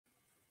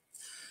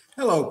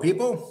Hello,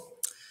 people.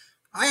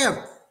 I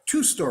have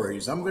two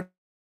stories. I'm going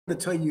to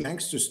tell you a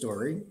gangster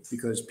story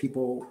because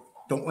people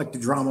don't like the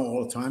drama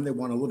all the time. They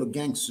want a little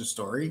gangster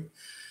story.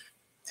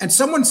 And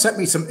someone sent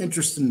me some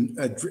interesting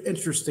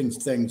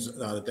things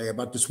the other day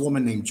about this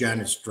woman named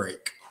Janice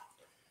Drake.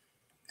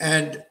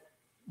 And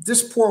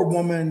this poor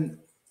woman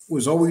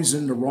was always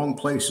in the wrong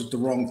place at the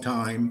wrong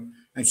time,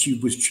 and she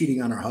was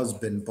cheating on her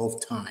husband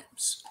both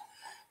times.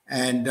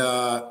 And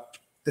the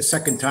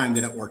second time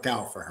didn't work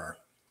out for her,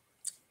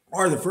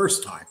 or the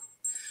first time.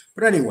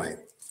 But anyway,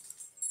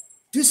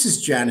 this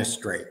is Janice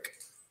Drake.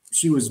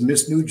 She was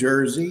Miss New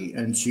Jersey,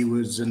 and she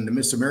was in the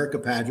Miss America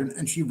pageant,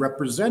 and she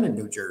represented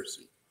New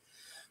Jersey.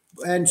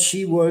 And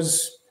she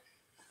was,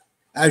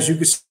 as you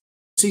can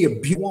see, a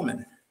beautiful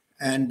woman.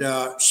 And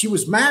she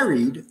was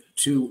married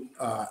to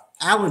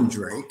Alan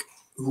Drake,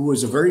 who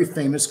was a very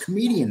famous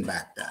comedian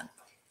back then.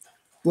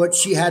 But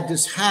she had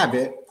this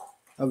habit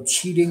of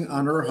cheating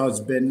on her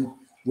husband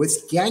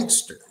with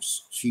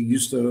gangsters. She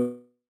used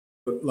to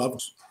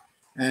love.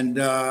 And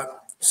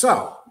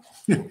so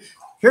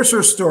here's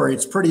her story.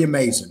 It's pretty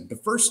amazing. The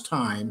first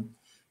time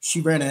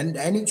she ran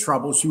into any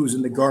trouble, she was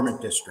in the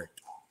garment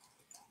district.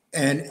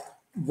 And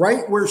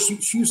right where she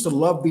used to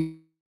love being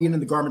in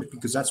the garment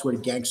because that's where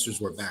the gangsters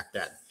were back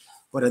then.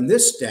 But on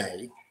this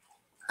day,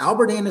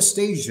 Albert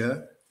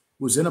Anastasia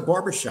was in a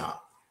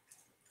barbershop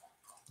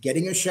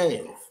getting a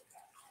shave,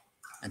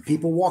 and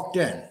people walked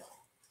in.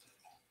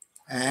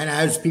 And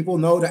as people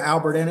know the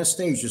Albert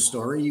Anastasia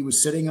story, he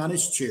was sitting on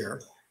his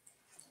chair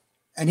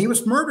and he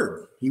was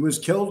murdered. He was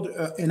killed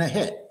in a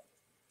hit.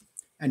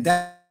 And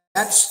that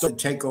started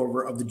the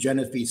takeover of the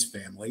Genovese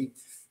family.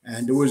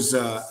 And there was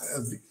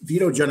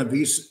Vito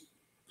Genovese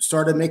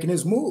started making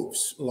his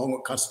moves along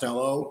with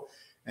Costello,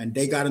 and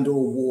they got into a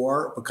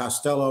war. But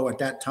Costello at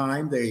that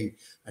time, they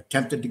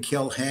attempted to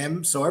kill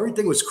him. So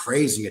everything was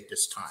crazy at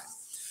this time.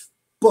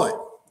 But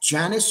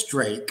Janice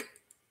Drake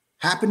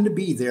happened to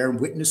be there and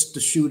witnessed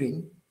the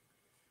shooting.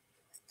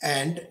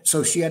 And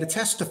so she had to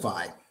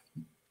testify.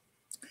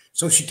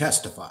 So she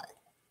testified.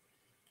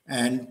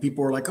 And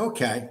people were like,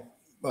 okay,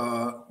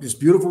 this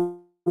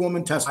beautiful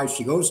woman testifies.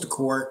 She goes to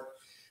court.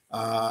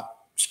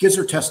 She gives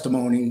her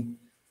testimony.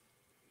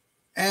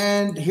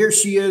 And here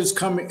she is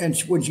coming. And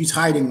when she's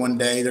hiding one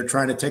day, they're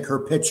trying to take her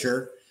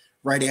picture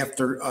right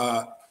after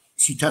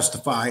she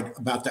testified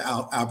about the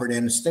Albert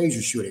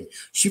Anastasia shooting.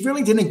 She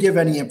really didn't give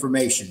any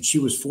information. She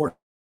was forced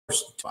to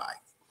testify.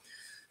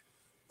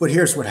 But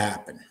here's what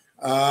happened.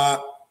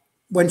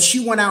 When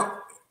she went out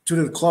to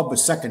the club a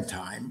second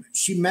time,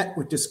 she met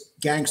with this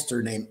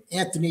gangster named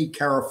Anthony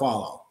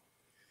Carafalo.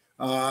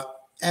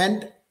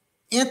 And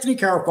Anthony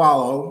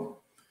Carafalo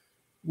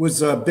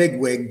was a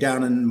bigwig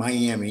down in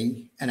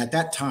Miami. And at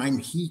that time,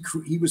 he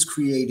was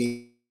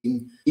creating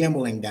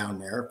gambling down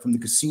there from the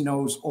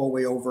casinos all the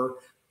way over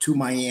to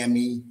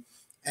Miami.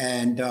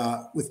 And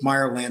with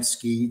Meyer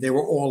Lansky, they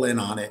were all in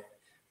on it.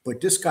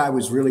 But this guy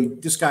was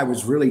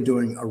really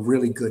doing a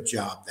really good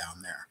job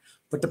down there.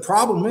 But the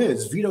problem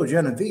is Vito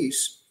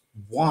Genovese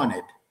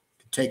wanted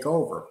to take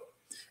over.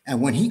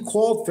 And when he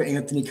called for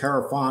Anthony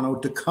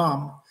Carafano to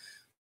come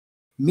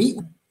meet,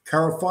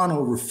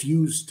 Carafano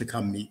refused to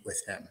come meet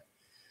with him.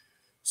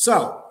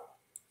 So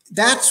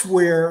that's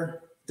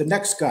where the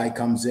next guy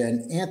comes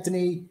in,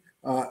 Anthony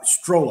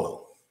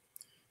Strollo.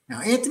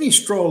 Now, Anthony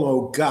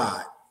Strollo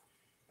got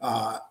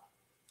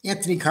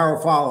Anthony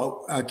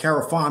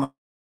Carafano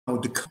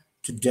to come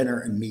to dinner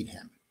and meet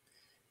him.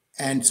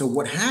 And so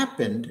what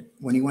happened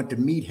when he went to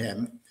meet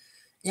him,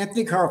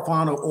 Anthony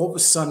Carafano all of a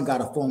sudden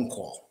got a phone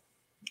call,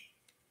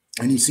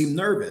 and he seemed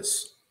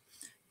nervous.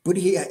 But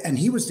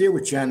he was there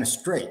with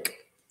Janice Drake.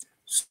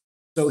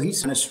 So he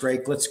said, Janice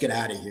Drake, let's get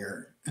out of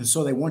here. And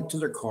so they went to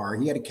their car.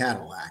 He had a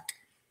Cadillac,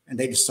 and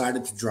they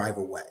decided to drive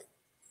away.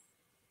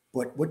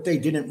 But what they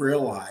didn't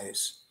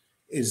realize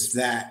is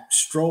that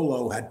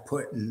Strollo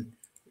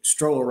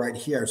right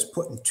here is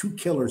putting two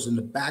killers in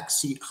the back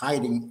seat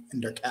hiding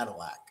in their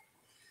Cadillac.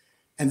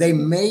 And they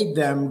made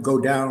them go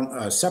down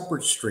a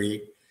separate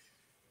street,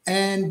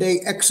 and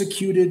they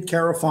executed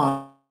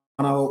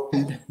Carafano.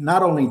 And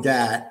not only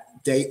that,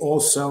 they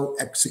also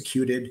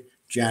executed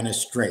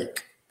Janice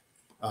Drake.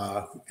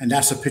 And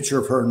that's a picture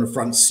of her in the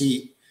front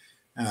seat.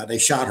 They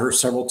shot her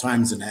several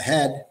times in the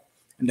head,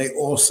 and they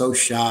also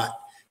shot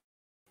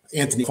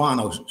Anthony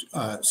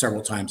Carafano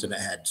several times in the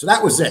head. So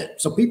that was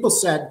it. So people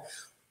said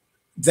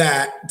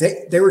that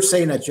they were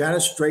saying that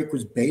Janice Drake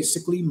was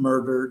basically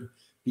murdered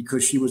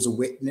because she was a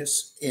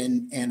witness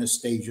in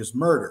Anastasia's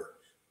murder.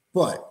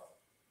 But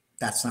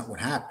that's not what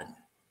happened.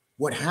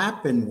 What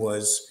happened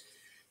was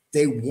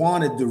they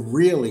wanted to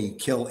really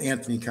kill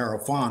Anthony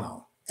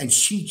Carafano, and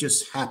she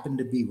just happened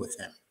to be with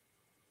him.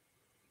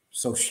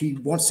 So she,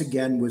 once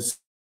again, was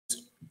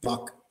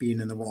Buck being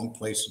in the wrong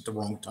place at the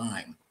wrong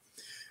time.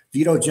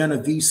 Vito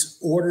Genovese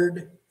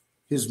ordered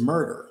his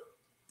murder.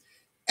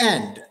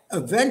 And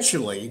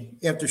eventually,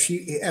 after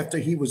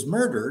he was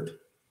murdered,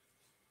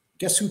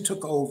 guess who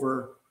took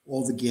over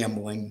all the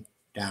gambling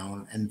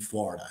down in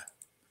Florida?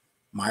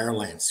 Meyer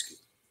Lansky.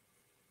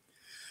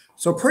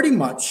 So pretty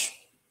much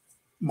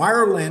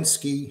Meyer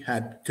Lansky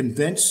had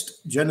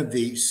convinced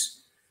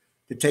Genovese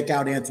to take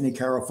out Anthony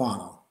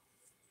Carafano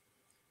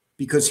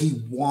because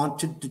he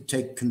wanted to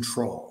take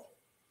control.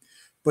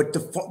 But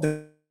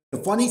the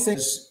funny thing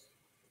is,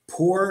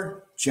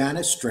 poor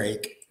Janice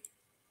Drake,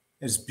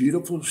 as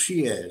beautiful as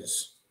she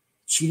is,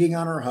 cheating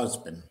on her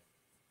husband,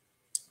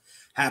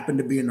 happened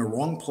to be in the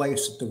wrong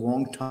place at the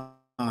wrong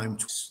time.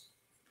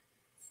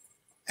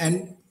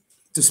 And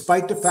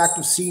despite the fact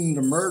of seeing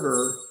the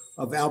murder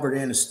of Albert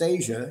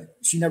Anastasia,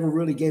 she never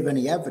really gave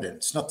any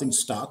evidence. Nothing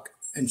stuck.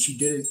 And she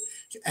didn't,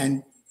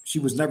 and she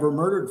was never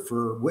murdered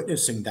for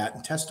witnessing that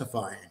and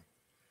testifying.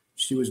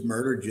 She was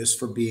murdered just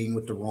for being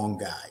with the wrong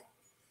guy.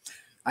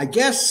 I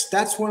guess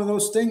that's one of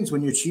those things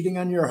when you're cheating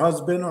on your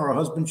husband or a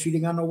husband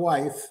cheating on a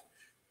wife,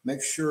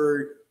 make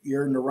sure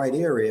you're in the right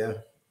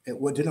area. It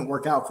didn't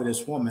work out for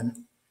this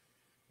woman.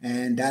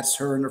 And that's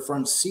her in the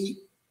front seat.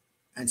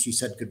 And she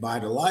said goodbye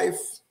to life.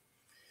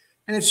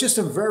 And it's just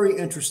a very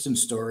interesting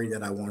story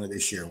that I wanted to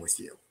share with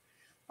you.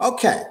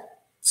 Okay,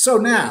 so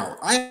now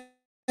I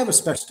have a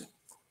special,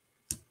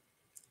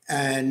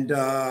 and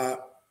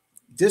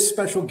this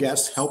special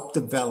guest helped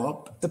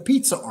develop the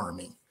Pizza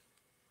Army.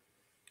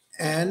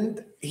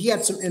 And he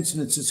had some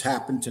incidences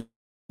happen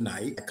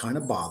tonight that kind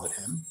of bothered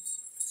him.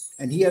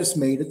 And he has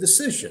made a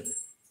decision.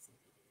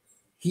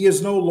 He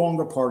is no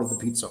longer part of the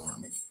Pizza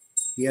Army.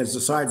 He has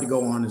decided to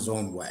go on his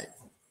own way.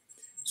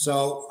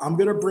 So I'm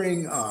going to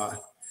bring...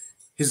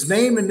 his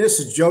name in this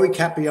is Joey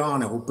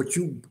Capiano, but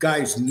you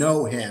guys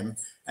know him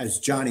as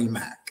Johnny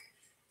Mack.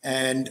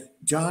 And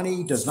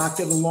Johnny does not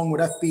get along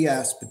with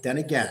FBS, but then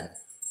again,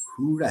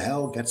 who the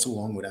hell gets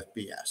along with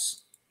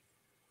FBS?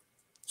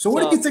 So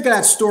what did you think of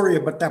that story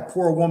about that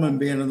poor woman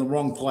being in the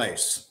wrong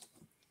place?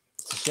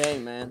 It's a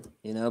shame, man.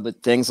 You know,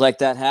 but things like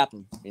that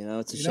happen. You know,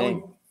 it's a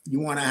shame. You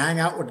want to hang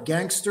out with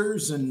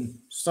gangsters and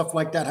stuff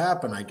like that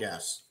happen, I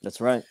guess. That's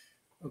right.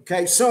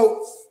 Okay,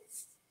 so...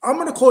 I'm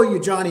going to call you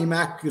Johnny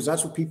Mack because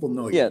that's what people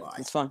know you by. Yeah,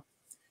 it's fine.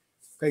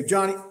 Okay,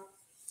 Johnny,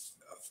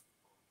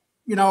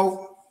 you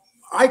know,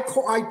 I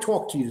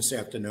talked to you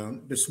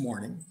this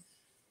morning,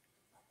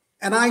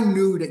 and I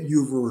knew that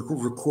you were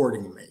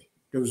recording me.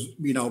 There was,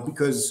 you know,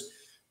 because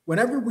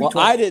whenever we talk,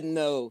 I didn't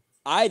know.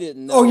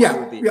 Oh,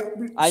 yeah.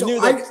 I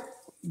knew that.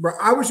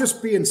 I was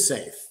just being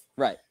safe.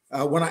 Right.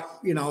 When I,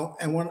 you know,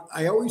 and when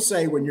I always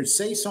say, when you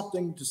say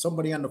something to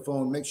somebody on the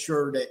phone, make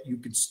sure that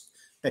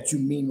you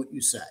mean what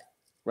you say.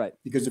 Right.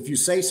 Because if you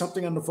say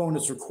something on the phone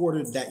that's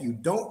recorded that you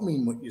don't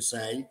mean what you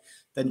say,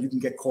 then you can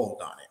get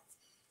called on it.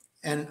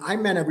 And I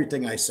meant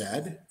everything I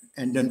said.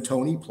 And then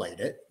Tony played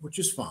it, which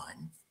is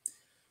fine.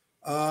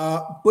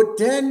 But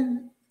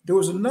then there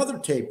was another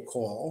tape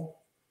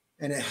call,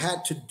 and it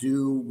had to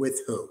do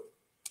with who?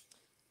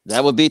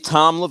 That would be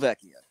Tom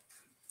LaVecchia.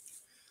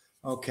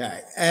 Okay.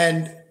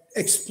 And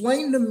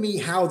explain to me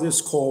how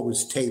this call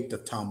was taped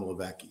of Tom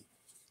LaVecchia.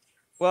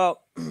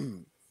 Well...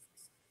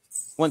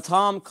 when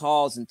Tom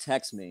calls and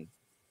texts me,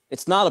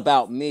 it's not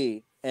about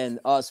me and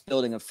us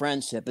building a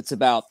friendship. It's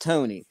about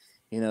Tony.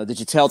 You know, did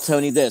you tell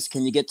Tony this?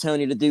 Can you get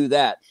Tony to do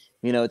that?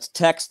 You know, it's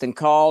text and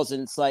calls.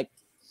 And it's like,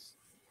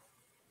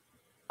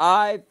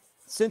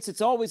 since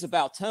it's always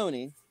about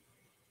Tony,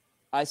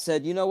 I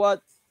said, you know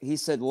what? He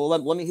said, well,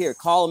 let me hear it.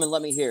 Call him and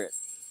let me hear it.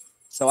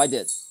 So I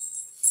did.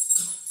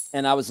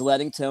 And I was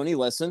letting Tony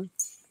listen.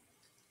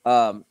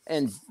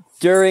 And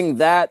during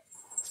that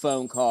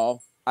phone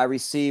call, I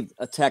received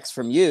a text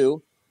from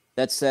you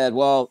that said,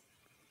 well,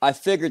 I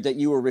figured that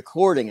you were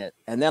recording it.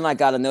 And then I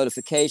got a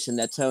notification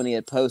that Tony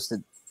had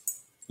posted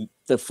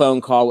the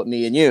phone call with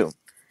me and you.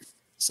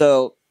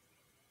 So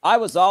I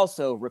was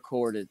also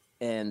recorded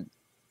and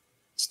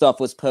stuff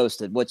was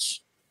posted,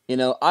 which, you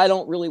know, I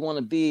don't really want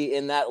to be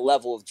in that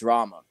level of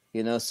drama,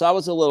 you know? So I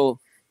was a little,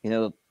 you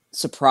know,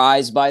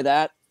 surprised by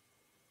that.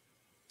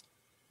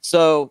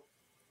 So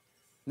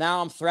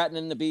now I'm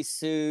threatening to be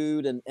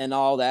sued and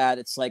all that.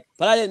 It's like,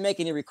 but I didn't make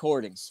any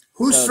recordings.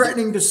 Who's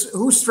threatening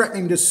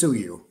to sue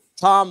you?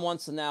 Tom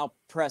wants to now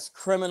press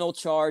criminal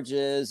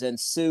charges and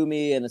sue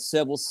me in a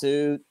civil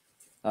suit.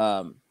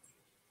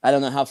 I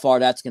don't know how far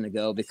that's going to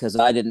go because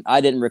I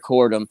didn't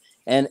record them.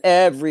 And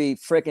every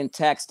freaking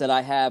text that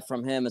I have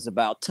from him is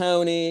about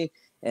Tony.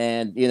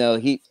 And, you know,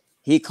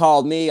 he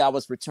called me. I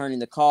was returning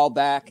the call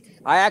back.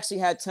 I actually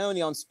had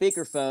Tony on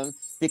speakerphone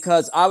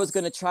because I was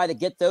going to try to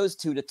get those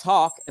two to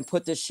talk and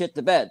put this shit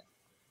to bed.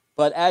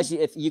 But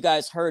if you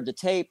guys heard the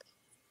tape,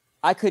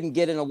 I couldn't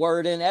get in a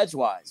word in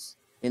edgewise.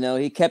 You know,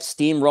 he kept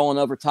steamrolling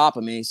over top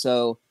of me.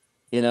 So,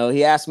 you know,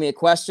 he asked me a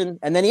question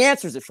and then he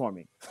answers it for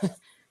me.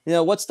 You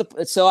know,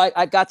 so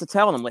I got to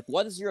telling him, like,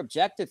 what is your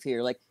objective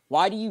here? Like,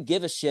 why do you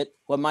give a shit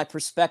what my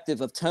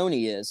perspective of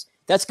Tony is?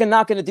 That's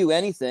not going to do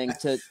anything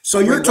to. So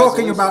you're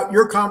talking about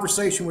your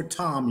conversation with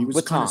Tom. He was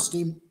with kind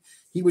Tom. of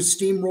he was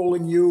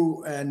steamrolling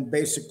you and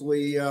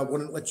basically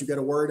wouldn't let you get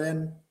a word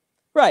in.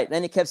 Right.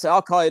 Then he kept saying,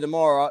 I'll call you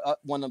tomorrow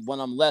when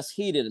I'm less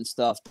heated and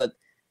stuff. But,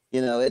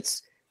 you know,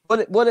 it's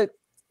what it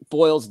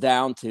boils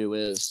down to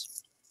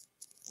is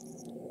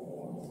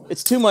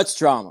it's too much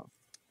drama.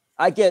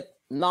 I get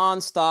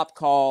nonstop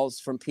calls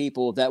from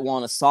people that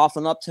want to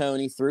soften up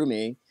Tony through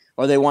me,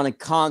 or they want to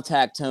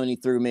contact Tony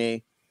through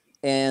me,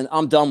 and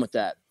I'm done with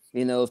that.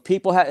 You know, if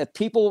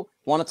people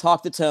want to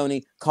talk to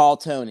Tony, call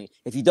Tony.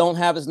 If you don't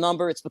have his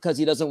number, it's because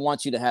he doesn't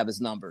want you to have his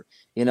number.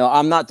 You know,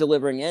 I'm not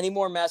delivering any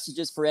more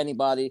messages for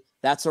anybody.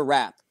 That's a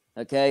wrap.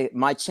 Okay,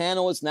 my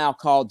channel is now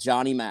called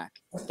Johnny Mack.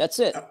 That's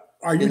it.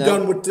 Are you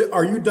done with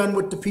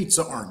the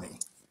pizza army?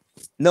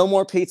 No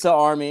more pizza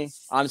army.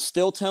 I'm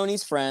still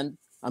Tony's friend.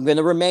 I'm going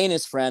to remain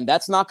his friend.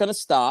 That's not going to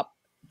stop.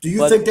 Do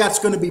you think that's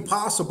going to be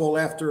possible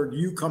after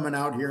you coming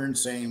out here and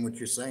saying what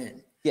you're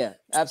saying? Yeah,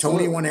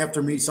 absolutely. Tony went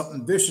after me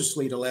something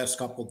viciously the last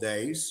couple of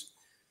days.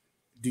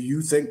 Do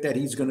you think that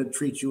he's going to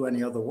treat you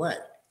any other way?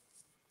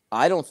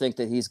 I don't think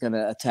that he's going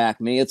to attack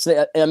me.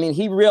 I mean,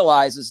 he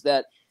realizes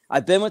that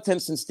I've been with him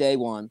since day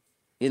one.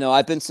 You know,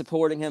 I've been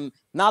supporting him,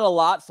 not a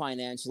lot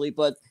financially,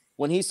 but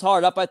when he's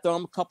hard up, I throw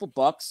him a couple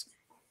bucks.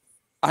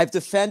 I've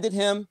defended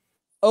him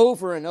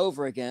over and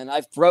over again.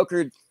 I've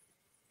brokered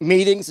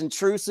meetings and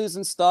truces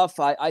and stuff.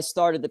 I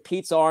started the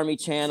Pizza Army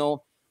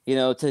channel, you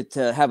know,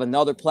 to have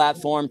another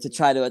platform to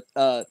try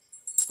to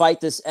fight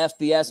this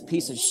FBS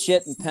piece of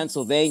shit in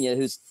Pennsylvania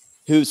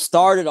who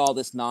started all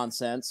this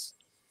nonsense.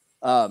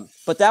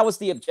 But that was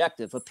the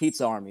objective of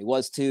Pizza Army,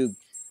 was to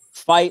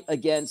fight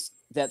against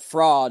that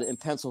fraud in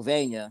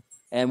Pennsylvania.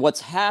 And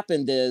what's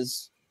happened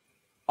is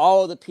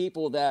all of the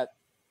people that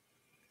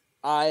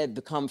I had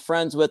become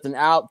friends with and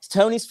out,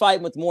 Tony's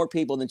fighting with more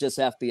people than just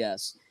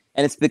FBS.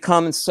 And it's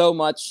becoming so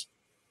much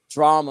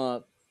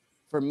drama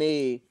for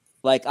me.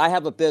 Like, I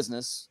have a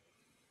business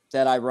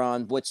that I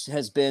run, which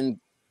has been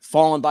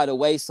fallen by the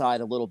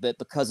wayside a little bit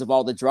because of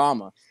all the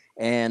drama.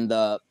 And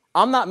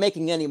I'm not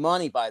making any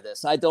money by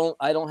this. I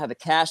don't have a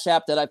Cash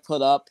App that I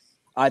put up.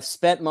 I've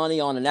spent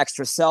money on an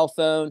extra cell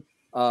phone,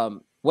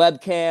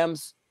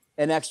 webcams,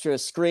 an extra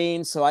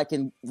screen so I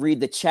can read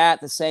the chat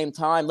at the same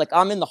time. Like,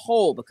 I'm in the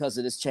hole because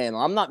of this channel.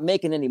 I'm not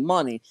making any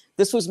money.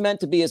 This was meant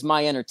to be as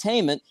my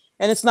entertainment,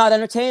 and it's not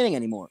entertaining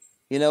anymore.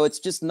 You know, it's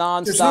just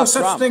nonstop. There's no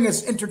such drama. thing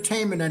as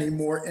entertainment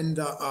anymore in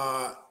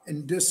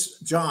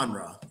this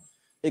genre.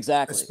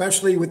 Exactly.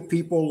 Especially with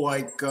people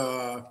like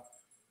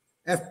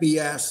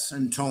FBS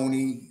and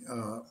Tony.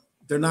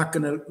 They're not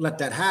going to let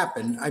that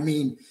happen. I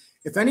mean,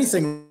 if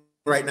anything,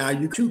 right now,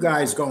 you two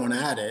guys going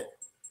at it,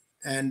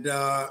 and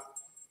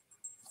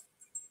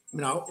you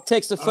know, it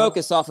takes the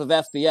focus off of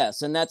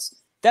FBS, and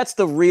that's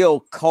the real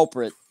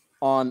culprit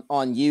on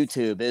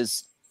YouTube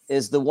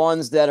is the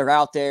ones that are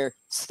out there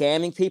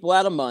scamming people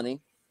out of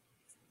money,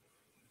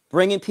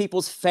 bringing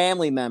people's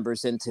family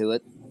members into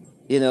it,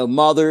 you know,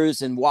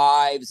 mothers and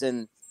wives,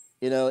 and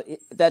you know,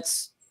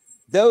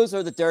 those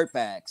are the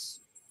dirtbags,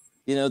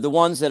 you know, the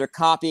ones that are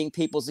copying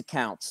people's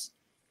accounts.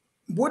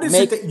 What is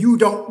it that you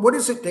don't? What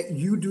is it that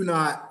you do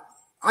not?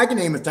 I can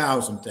name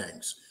 1,000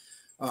 things.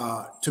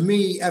 To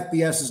me,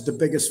 FBS is the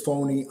biggest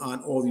phony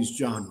on all these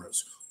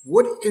genres.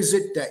 What is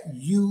it that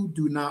you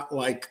do not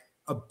like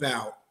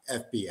about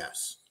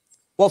FBS?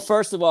 Well,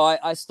 first of all,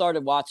 I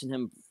started watching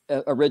him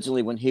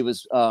originally when he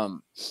was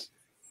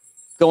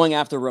going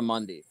after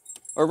Ramundi,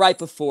 or right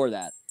before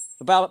that,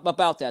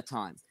 about that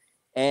time.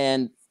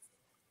 And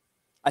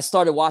I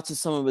started watching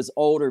some of his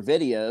older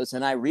videos,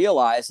 and I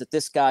realized that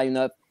this guy, you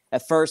know,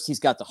 at first he's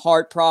got the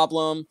heart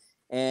problem,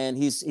 and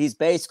he's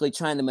basically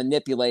trying to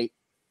manipulate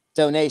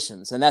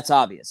donations, and that's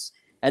obvious.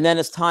 And then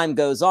as time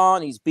goes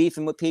on, he's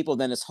beefing with people.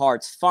 Then his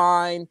heart's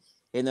fine,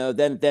 you know.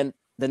 Then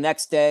the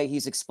next day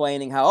he's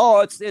explaining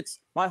how it's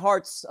my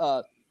heart's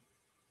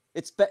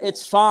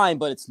it's fine,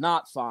 but it's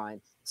not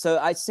fine. So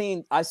I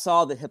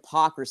saw the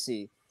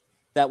hypocrisy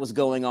that was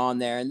going on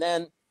there, and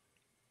then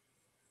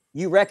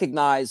you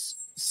recognize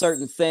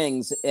certain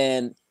things,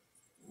 and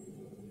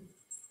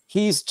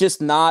he's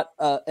just not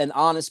an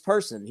honest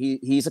person.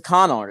 He's a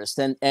con artist.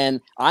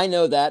 And I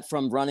know that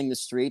from running the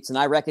streets, and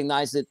I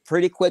recognized it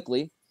pretty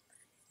quickly.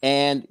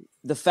 And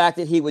the fact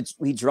that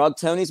he drugged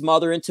Tony's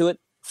mother into it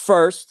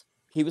first,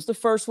 he was the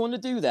first one to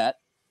do that.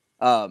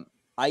 I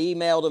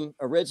emailed him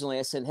originally.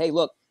 I said, hey,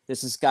 look,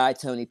 this is guy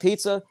Tony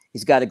Pizza.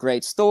 He's got a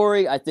great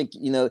story. I think,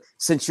 you know,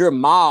 since you're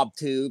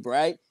Mobtube,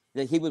 right,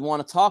 that he would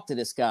want to talk to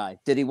this guy.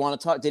 Did he want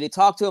to talk? Did he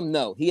talk to him?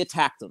 No, he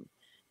attacked him.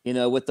 You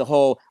know, with the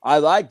whole,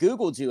 I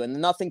Googled you and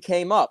nothing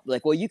came up.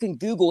 Like, well, you can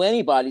Google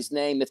anybody's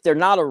name. If they're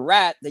not a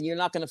rat, then you're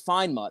not going to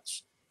find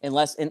much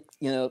unless,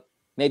 you know,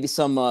 maybe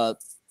some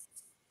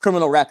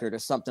criminal record or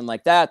something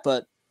like that.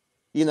 But,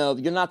 you know,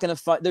 you're not going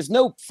to find, there's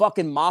no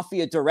fucking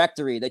mafia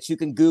directory that you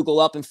can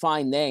Google up and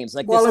find names.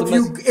 Like, well,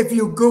 if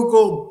you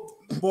Google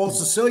Ball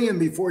Sicilian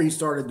before he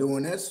started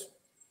doing this,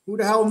 who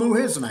the hell knew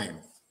his name?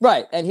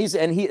 Right. And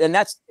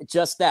that's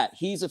just that.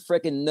 He's a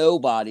freaking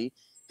nobody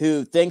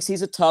who thinks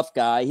he's a tough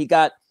guy. He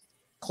got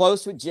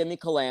close with Jimmy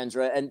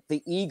Calandra, and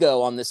the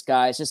ego on this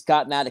guy has just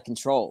gotten out of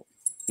control.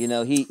 You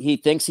know, he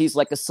thinks he's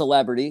like a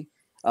celebrity.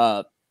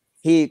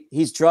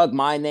 He's drugged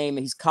my name.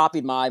 He's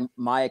copied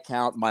my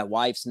account, my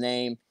wife's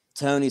name,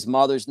 Tony's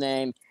mother's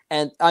name.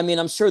 And I mean,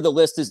 I'm sure the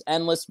list is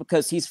endless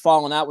because he's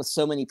fallen out with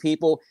so many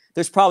people.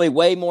 There's probably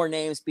way more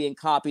names being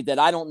copied that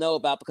I don't know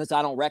about because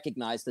I don't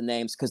recognize the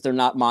names because they're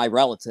not my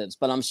relatives.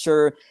 But I'm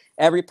sure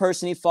every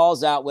person he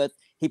falls out with,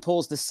 He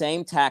pulls the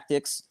same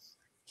tactics.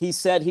 He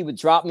said he would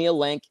drop me a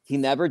link. He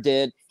never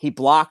did. He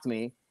blocked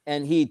me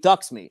and he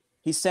ducks me.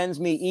 He sends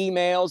me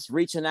emails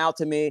reaching out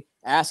to me,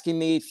 asking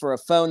me for a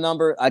phone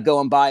number. I go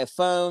and buy a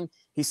phone.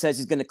 He says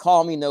he's going to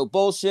call me. No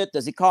bullshit.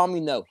 Does he call me?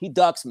 No. He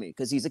ducks me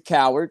because he's a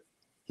coward.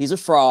 He's a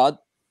fraud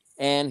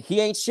and he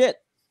ain't shit.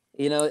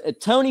 You know,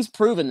 Tony's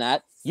proven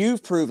that.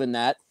 You've proven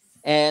that.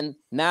 And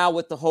now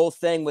with the whole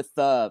thing with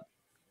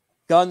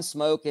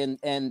Gunsmoke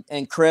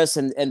and Chris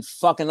and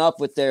fucking up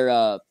with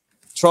their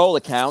troll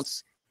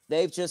accounts,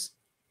 they've just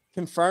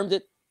confirmed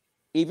it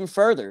even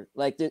further.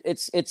 Like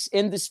it's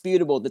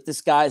indisputable that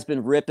this guy's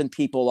been ripping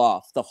people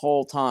off the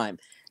whole time,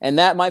 and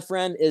that, my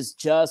friend, is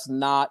just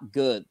not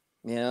good.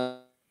 You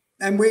know,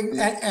 it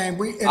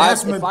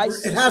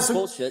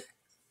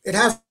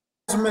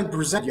hasn't been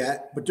presented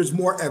yet, but there's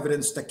more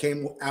evidence that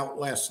came out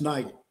last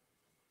night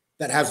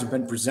that hasn't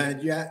been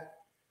presented yet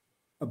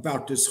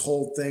about this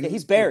whole thing. Yeah,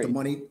 he's buried. The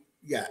money.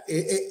 Yeah.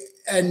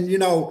 And you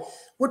know,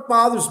 what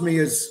bothers me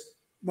is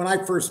when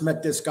I first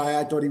met this guy,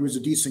 I thought he was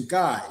a decent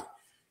guy.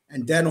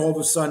 And then all of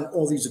a sudden,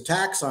 all these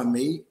attacks on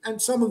me, and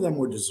some of them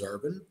were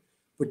deserving.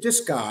 But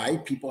this guy,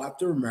 people have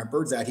to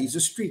remember that he's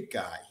a street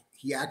guy.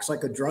 He acts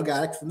like a drug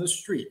addict from the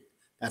street.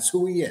 That's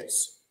who he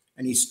is.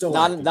 And he's still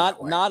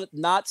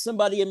not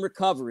somebody in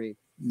recovery.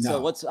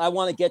 No. So I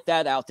want to get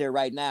that out there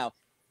right now.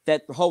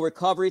 That whole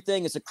recovery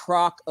thing is a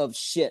crock of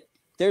shit.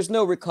 There's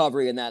no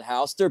recovery in that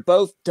house. They're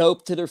both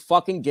dope to their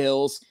fucking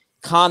gills,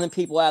 conning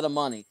people out of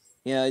money.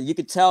 You know, you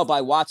could tell by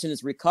watching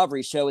his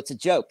recovery show, it's a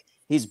joke.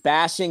 He's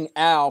bashing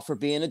Al for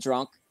being a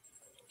drunk.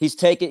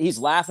 He's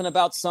laughing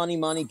about Sonny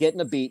Money getting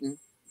a beating.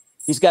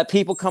 He's got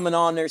people coming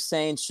on there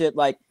saying shit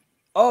like,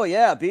 oh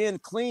yeah, being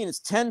clean is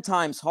 10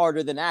 times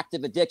harder than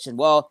active addiction.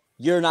 Well,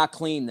 you're not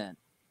clean then.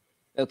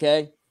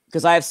 Okay?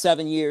 Because I have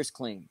 7 years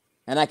clean.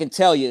 And I can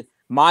tell you,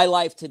 my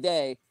life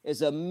today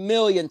is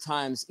 1,000,000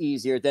 times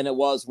easier than it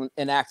was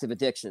in active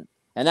addiction.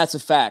 And that's a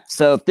fact.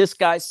 So if this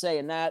guy's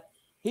saying that,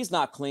 he's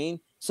not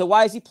clean. So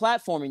why is he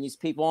platforming these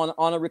people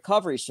on a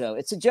recovery show?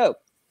 It's a joke.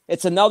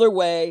 It's another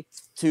way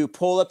to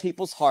pull at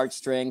people's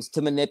heartstrings,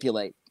 to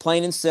manipulate.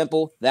 Plain and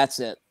simple, that's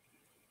it.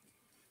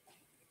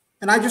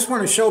 And I just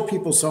want to show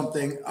people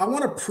something.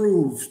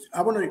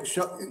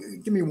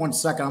 Give me 1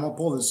 second. I'm going to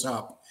pull this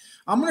up.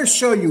 I'm going to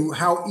show you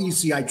how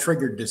easy I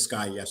triggered this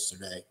guy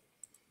yesterday.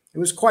 It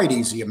was quite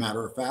easy, a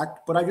matter of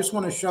fact, but I just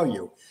want to show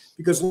you.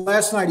 Because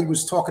last night he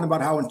was talking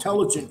about how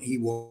intelligent he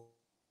was,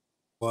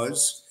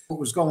 what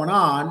was going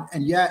on,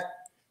 and yet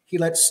he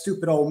let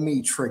stupid old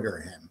me trigger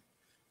him.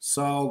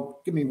 So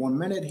give me 1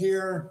 minute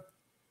here.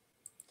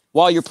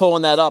 While you're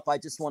pulling that up, I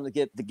just wanted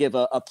to give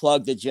a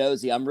plug to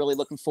Josie. I'm really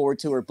looking forward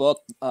to her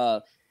book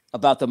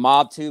about the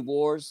Mobtube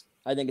wars.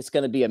 I think it's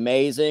going to be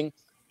amazing.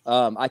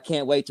 I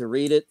can't wait to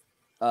read it.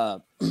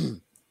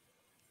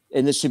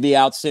 And this should be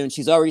out soon.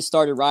 She's already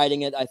started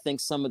writing it. I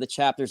think some of the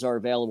chapters are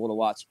available to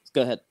watch.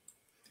 Go ahead.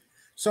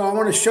 So I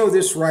want to show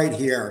this right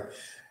here.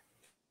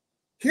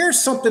 Here's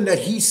something that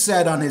he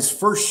said on his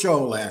first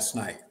show last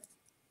night.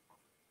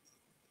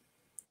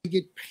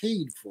 Get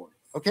paid for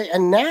it. Okay.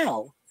 And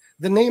now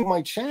the name of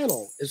my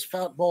channel is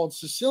Fat Bald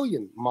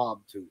Sicilian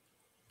Mobtube.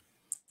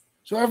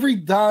 So every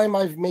dime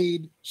I've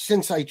made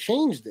since I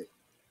changed it,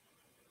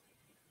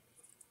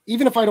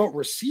 even if I don't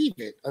receive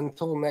it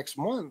until next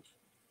month,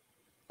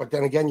 but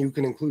then again, you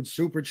can include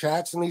super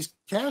chats and these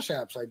cash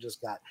apps I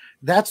just got.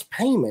 That's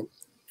payment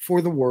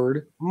for the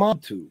word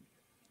Mobtube.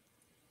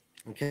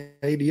 Okay.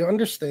 Do you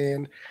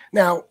understand?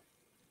 Now,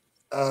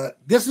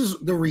 this is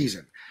the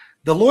reason.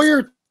 The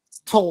lawyer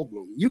told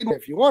me, you can,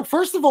 if you want.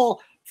 First of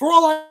all, for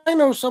all I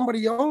know,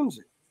 somebody owns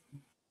it.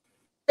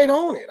 They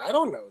own it. I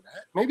don't know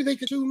that. Maybe they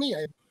could sue me.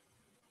 I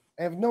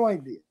have no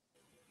idea.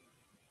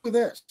 Look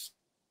at this.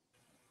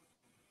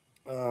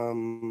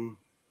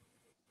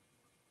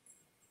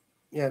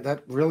 Yeah,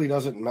 that really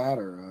doesn't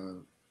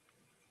matter,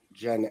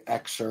 Gen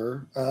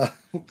Xer.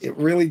 It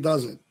really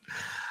doesn't.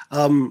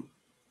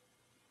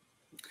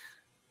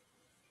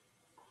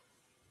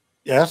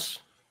 Yes?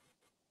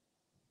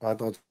 I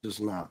thought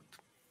just not.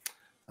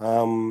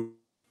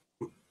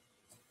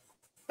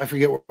 I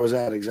forget where I was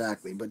at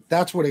exactly, but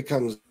that's what it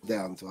comes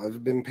down to.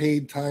 I've been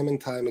paid time and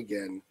time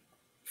again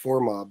for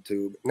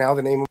Mobtube. Now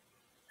the name of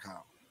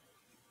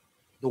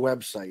the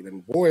website,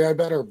 and boy, I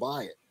better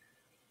buy it.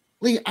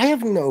 Lee, I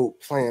have no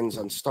plans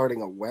on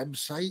starting a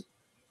website.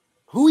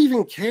 Who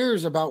even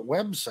cares about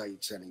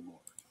websites anymore?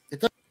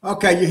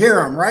 Okay, you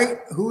hear him, right?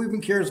 Who even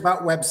cares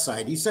about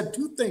website? He said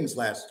two things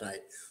last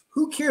night.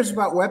 Who cares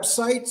about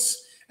websites?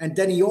 And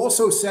then he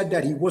also said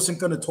that he wasn't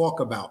going to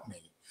talk about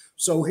me.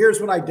 So here's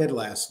what I did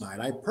last night.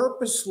 I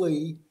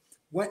purposely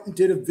went and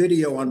did a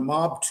video on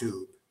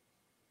Mobtube,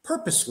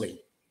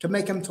 purposely, to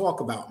make him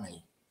talk about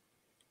me.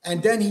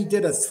 And then he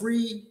did a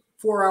 3-4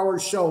 hour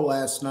show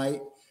last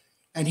night,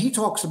 and he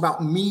talks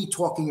about me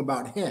talking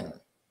about him,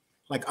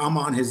 like I'm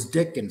on his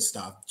dick and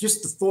stuff.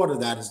 Just the thought of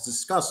that is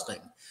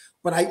disgusting.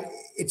 But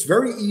it's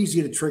very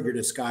easy to trigger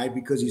this guy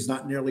because he's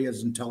not nearly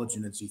as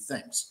intelligent as he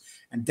thinks.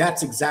 And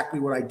that's exactly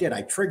what I did.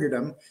 I triggered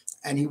him,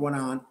 and he went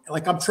on,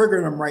 like I'm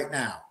triggering him right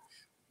now.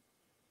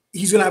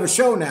 he's going to have a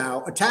show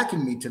now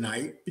attacking me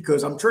tonight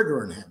because I'm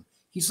triggering him.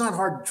 He's not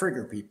hard to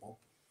trigger, people.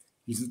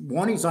 He's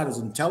not as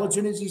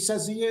intelligent as he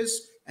says he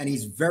is, and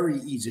he's very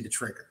easy to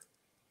trigger.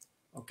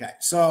 Okay,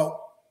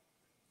 so,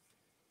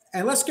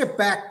 and let's get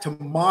back to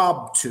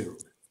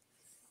Mobtube.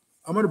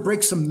 I'm going to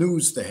break some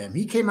news to him.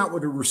 He came out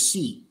with a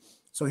receipt.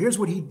 So here's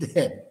what he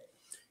did.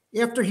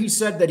 After he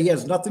said that he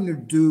has nothing to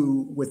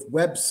do with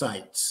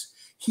websites,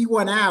 he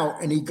went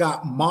out and he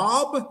got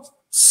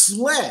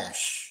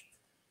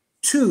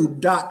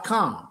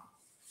mob/tube.com.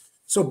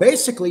 So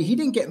basically, he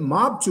didn't get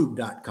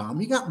mobtube.com.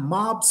 He got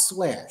mob/.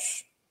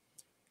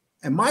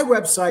 And my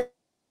website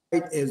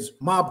is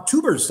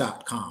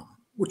mobtubers.com,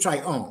 which I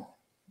own.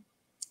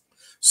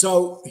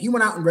 So he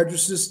went out and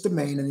registered this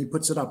domain and he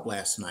puts it up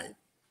last night.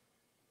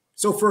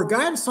 So for a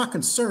guy that's not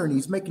concerned,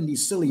 he's making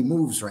these silly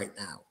moves right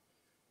now.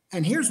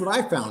 And here's what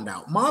I found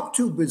out.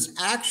 Mobtube is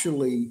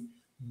actually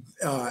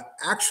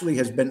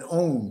has been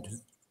owned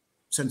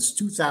since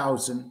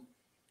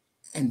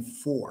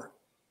 2004.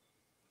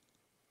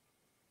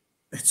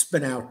 It's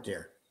been out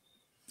there.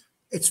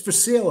 It's for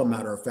sale, a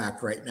matter of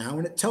fact, right now,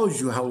 and it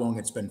tells you how long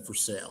it's been for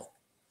sale.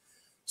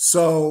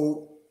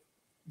 So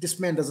this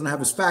man doesn't have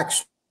his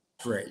facts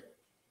straight.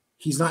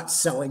 He's not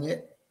selling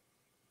it.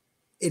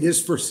 It is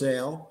for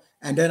sale.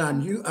 And then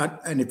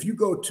and if you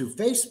go to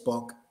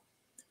Facebook,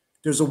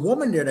 there's a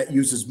woman there that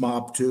uses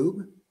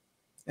Mobtube,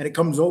 and it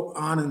comes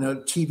on in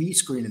a TV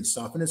screen and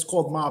stuff, and it's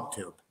called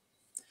Mobtube.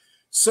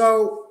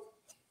 So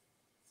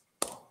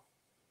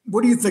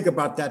what do you think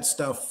about that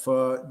stuff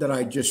that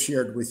I just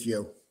shared with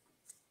you?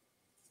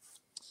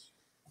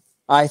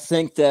 I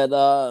think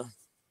that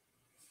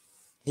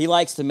he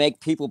likes to make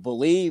people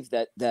believe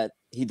that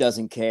he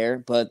doesn't care,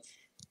 but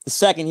the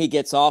second he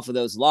gets off of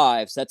those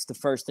lives, that's the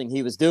first thing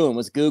he was doing,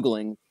 was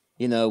Googling,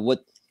 you know,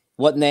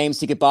 what names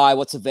he could buy,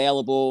 what's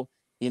available,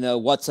 you know,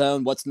 what's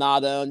owned, what's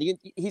not owned.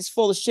 He's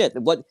full of shit.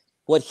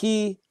 What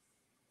he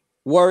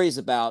worries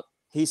about,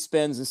 he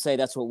spins and say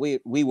that's what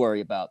we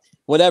worry about.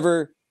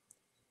 Whatever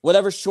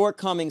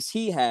shortcomings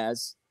he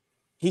has,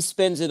 he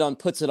spins it on,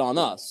 puts it on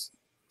us.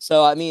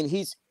 So I mean,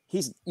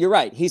 you're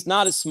right. He's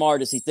not as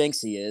smart as he thinks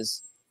he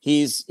is.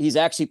 He's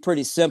actually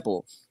pretty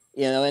simple,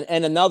 you know.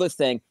 And another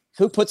thing,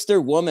 who puts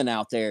their woman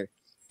out there,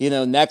 you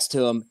know, next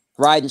to him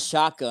riding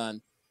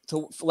shotgun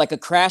to like a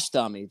crash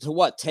dummy to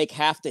what? Take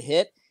half the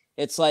hit.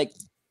 It's like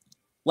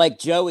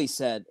Joey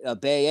said,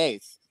 Bay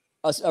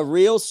 8th, a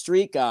real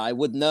street guy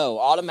would know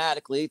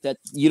automatically that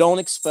you don't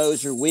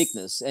expose your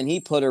weakness. And he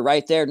put her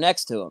right there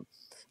next to him,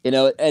 you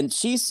know, and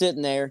she's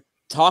sitting there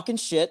talking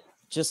shit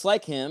just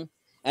like him.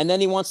 And then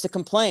he wants to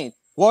complain.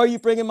 Why are you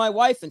bringing my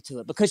wife into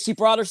it? Because she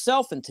brought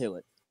herself into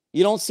it.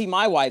 You don't see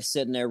my wife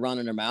sitting there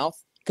running her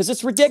mouth because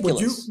it's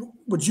ridiculous.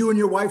 Would you and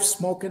your wife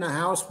smoke in a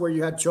house where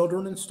you had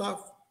children and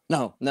stuff?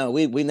 No,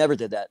 we never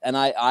did that. And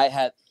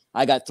I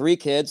got 3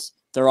 kids.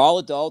 They're all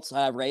adults.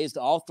 I raised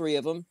all 3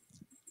 of them,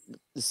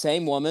 the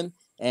same woman,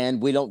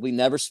 and we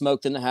never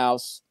smoked in the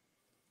house.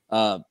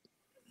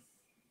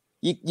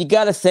 You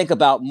got to think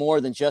about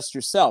more than just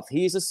yourself.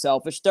 He's a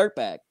selfish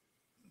dirtbag.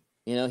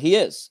 You know, he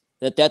is.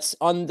 That's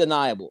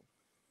undeniable.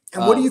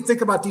 And what do you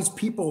think about these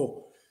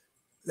people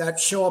that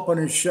show up on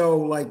his show,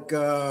 like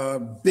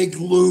Big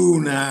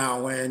Lou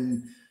now,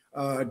 and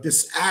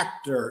this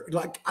actor?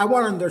 Like, I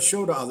went on their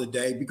show the other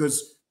day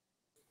because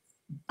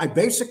I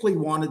basically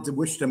wanted to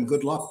wish them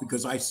good luck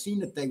because I seen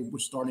that they were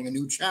starting a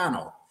new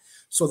channel.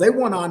 So they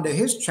went on to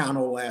his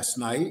channel last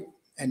night,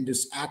 and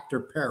this actor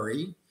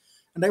Perry,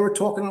 and they were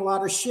talking a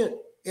lot of shit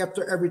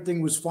after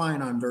everything was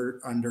fine on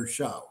their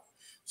show.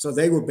 So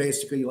they were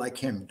basically like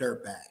him,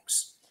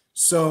 dirtbags.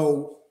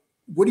 So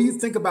what do you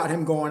think about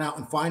him going out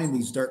and finding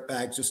these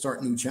dirtbags to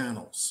start new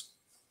channels?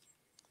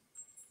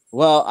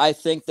 Well, I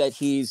think that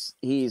he's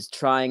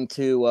trying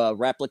to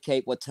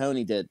replicate what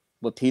Tony did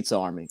with Pizza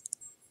Army.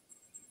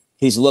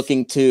 He's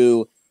looking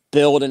to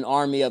build an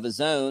army of his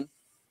own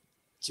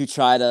to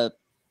try to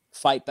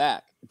fight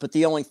back. But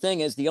the only thing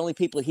is, the only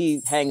people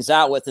he hangs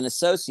out with and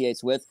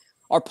associates with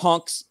are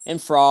punks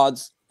and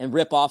frauds and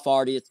rip-off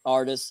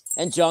artists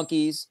and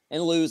junkies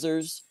and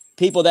losers,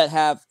 people that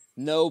have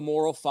no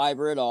moral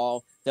fiber at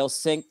all. They'll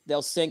sink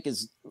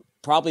as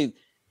probably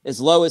as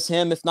low as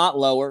him, if not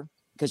lower,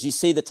 because you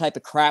see the type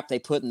of crap they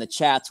put in the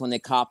chats when they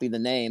copy the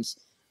names,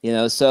 you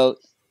know. So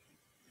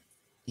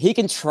he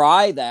can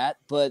try that,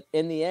 but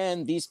in the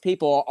end, these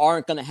people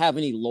aren't going to have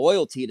any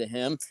loyalty to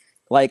him.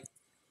 Like,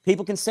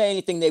 people can say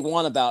anything they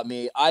want about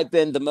me. I've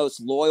been the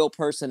most loyal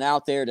person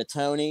out there to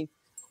Tony.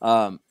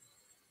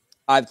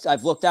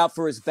 I've looked out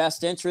for his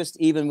best interest,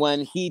 even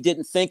when he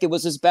didn't think it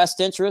was his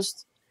best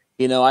interest.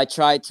 You know, I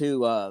tried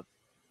to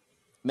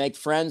make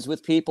friends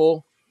with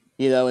people,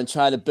 you know, and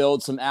try to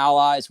build some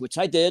allies, which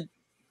I did.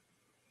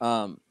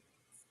 The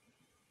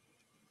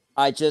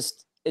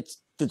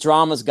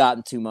drama's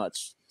gotten too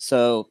much.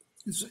 So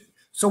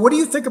what do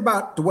you think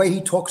about the way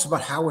he talks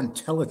about how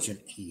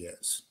intelligent he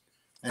is,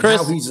 and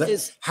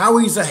Chris, how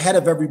he's ahead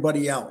of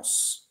everybody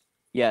else?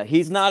 Yeah,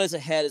 he's not as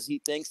ahead as he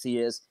thinks he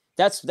is.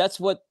 That's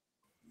what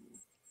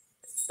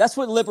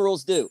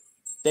liberals do.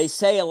 They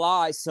say a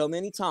lie so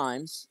many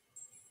times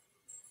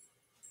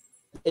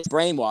it's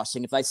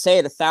brainwashing. If I say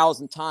it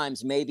 1,000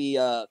 times, maybe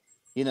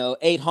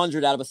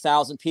 800 out of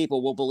 1,000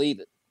 people will believe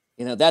it.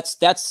 That's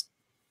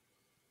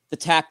the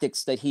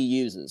tactics that he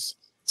uses.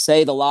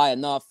 Say the lie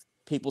enough,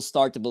 people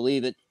start to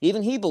believe it.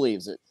 Even he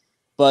believes it.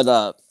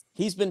 But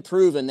he's been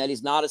proven that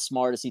he's not as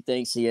smart as he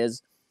thinks he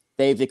is.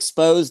 They've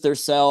exposed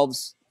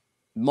themselves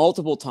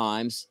multiple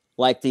times,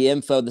 like the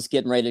info that's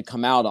getting ready to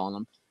come out on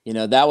them.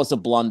 That was a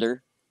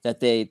blunder,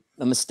 a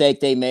mistake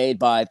they made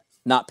by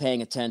not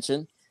paying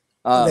attention.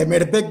 They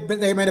made a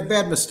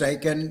bad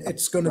mistake, and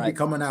it's going to be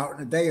coming out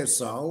in a day or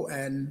so.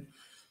 And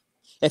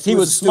if he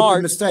was smart,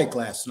 stupid mistake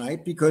last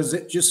night, because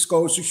it just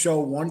goes to show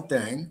one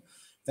thing,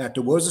 that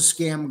there was a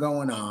scam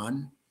going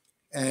on,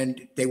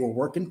 and they were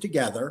working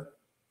together.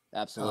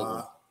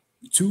 Absolutely,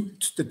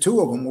 the two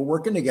of them were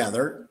working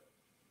together,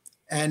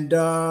 and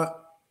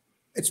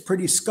it's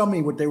pretty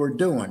scummy what they were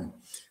doing.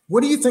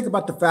 What do you think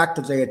about the fact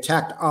that they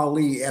attacked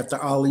Ali after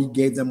Ali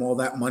gave them all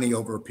that money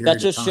over a period of time?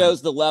 That just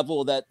shows the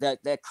level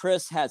that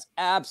Chris has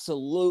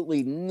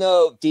absolutely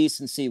no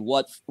decency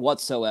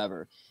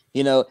whatsoever.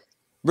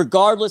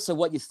 Regardless of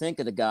what you think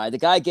of the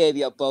guy gave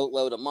you a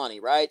boatload of money,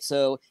 right?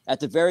 So at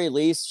the very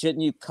least,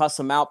 shouldn't you cuss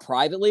him out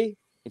privately?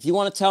 If you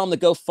want to tell him to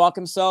go fuck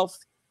himself,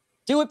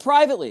 do it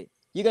privately.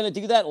 You're going to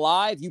do that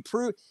live?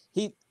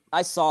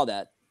 I saw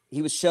that.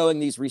 He was showing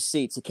these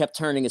receipts. He kept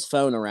turning his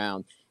phone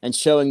around and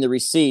showing the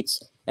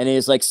receipts. And he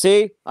was like,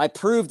 see, I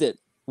proved it.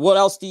 What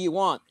else do you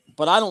want?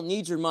 But I don't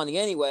need your money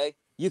anyway.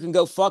 You can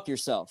go fuck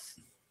yourself.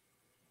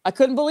 I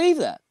couldn't believe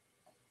that.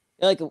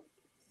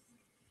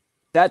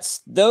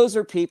 Those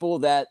are people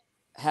that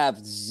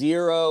have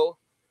zero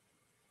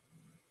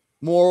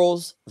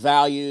morals,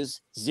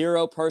 values,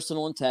 zero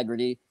personal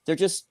integrity. They're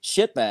just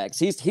shitbags.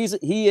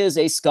 He is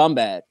a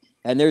scumbag,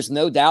 and there's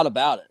no doubt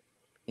about it.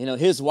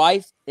 His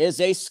wife is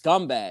a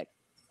scumbag.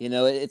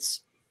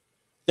 It's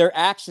their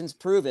actions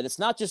prove it. It's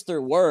not just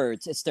their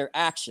words; it's their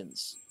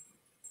actions.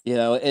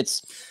 What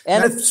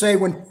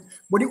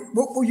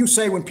will you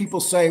say when people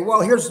say,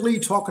 "Well, here's Lee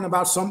talking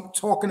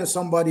to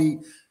somebody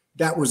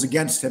that was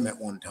against him at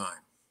one time"?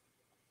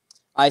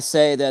 I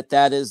say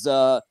that is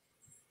the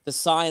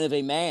sign of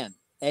a man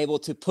able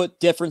to put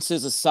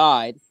differences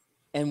aside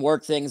and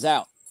work things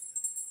out.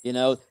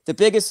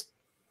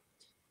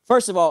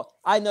 First of all,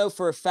 I know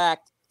for a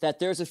fact that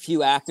there's a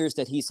few actors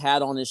that he's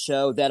had on his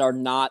show that are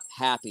not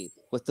happy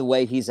with the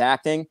way he's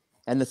acting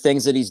and the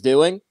things that he's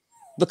doing,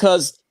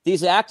 because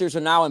these actors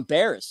are now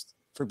embarrassed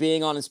for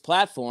being on his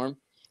platform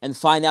and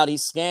find out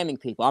he's scamming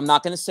people. I'm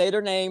not going to say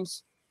their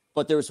names,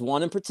 but there's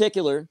one in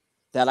particular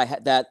that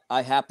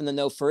I happen to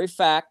know for a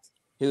fact,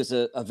 who was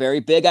a very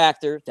big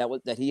actor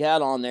that he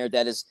had on there,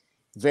 that is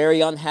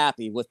very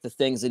unhappy with the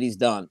things that he's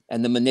done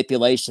and the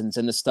manipulations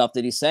and the stuff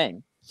that he's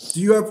saying.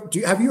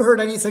 Have you heard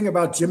anything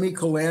about Jimmy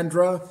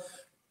Calandra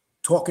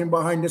talking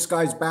behind this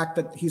guy's back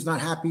that he's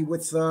not happy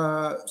with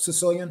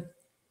Sicilian?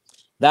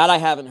 That I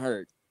haven't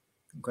heard.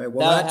 Okay,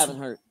 well, I haven't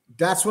heard.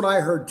 That's what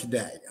I heard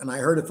today, and I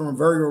heard it from a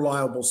very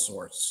reliable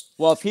source.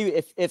 Well,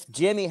 if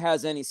Jimmy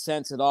has any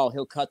sense at all,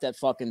 he'll cut that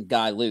fucking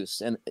guy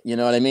loose, and you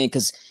know what I mean?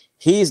 Because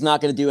he's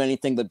not going to do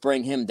anything but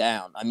bring him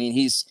down. I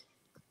mean,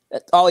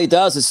 all he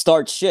does is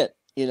start shit.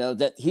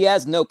 That he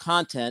has no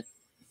content.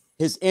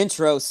 His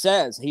intro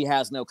says he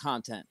has no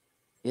content.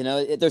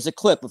 There's a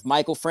clip of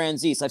Michael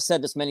Franzese. I've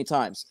said this many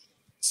times,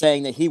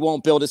 saying that he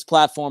won't build his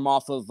platform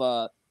off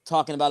of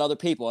talking about other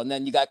people. And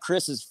then you got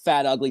Chris's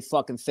fat, ugly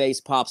fucking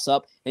face pops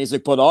up, and he's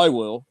like, but I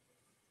will.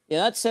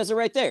 That says it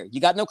right there. You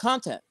got no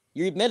content.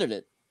 You admitted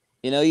it.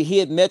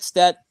 He admits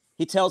that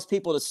he tells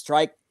people to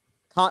strike,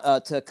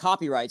 to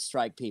copyright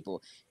strike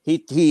people.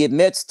 He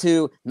admits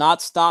to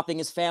not stopping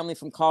his family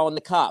from calling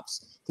the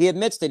cops. He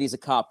admits that he's a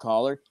cop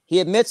caller. He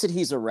admits that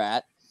he's a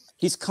rat.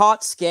 He's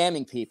caught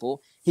scamming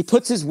people. He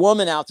puts his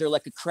woman out there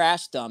like a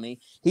crash dummy.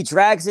 He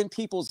drags in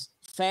people's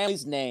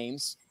families'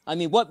 names. I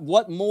mean,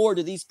 what more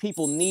do these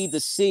people need to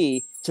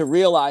see to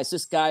realize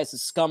this guy is the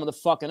scum of the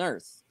fucking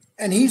earth?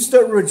 And he's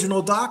the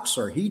original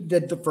doxer. He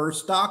did the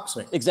first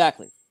doxing.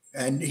 Exactly.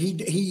 And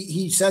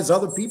he says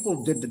other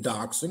people did the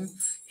doxing.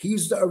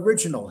 He's the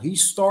original. He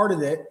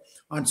started it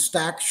on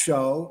Stack's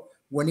show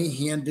when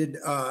he handed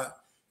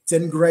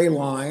Thin Gray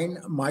Line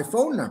my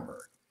phone number.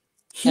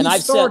 He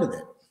started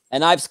it.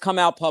 And I've come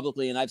out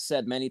publicly and I've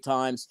said many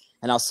times,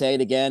 and I'll say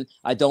it again,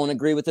 I don't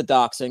agree with the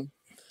doxing.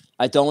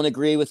 I don't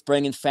agree with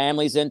bringing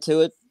families into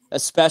it,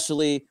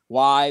 especially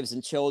wives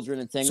and children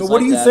and things like that. So what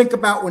do you think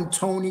about when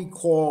Tony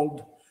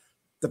called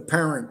the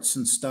parents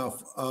and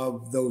stuff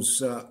of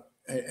those,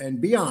 and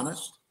be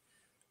honest,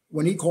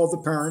 when he called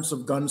the parents of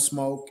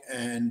Gunsmoke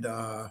and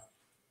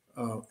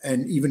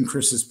even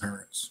Chris's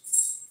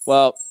parents?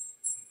 Well,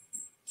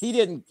 he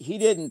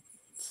didn't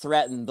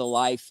threaten the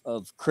life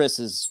of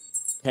Chris's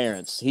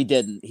parents. He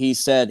didn't. He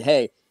said,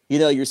 hey,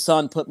 your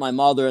son put my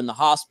mother in the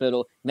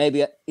hospital.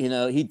 Maybe,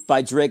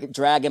 by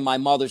dragging my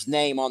mother's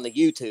name on the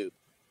YouTube.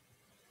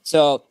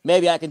 So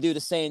maybe I can do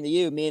the same to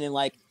you, meaning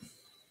like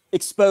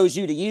expose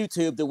you to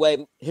YouTube the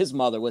way his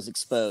mother was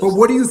exposed. But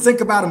what do you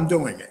think about him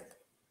doing it?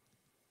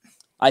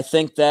 I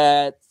think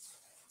that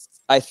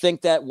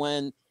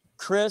when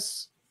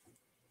Chris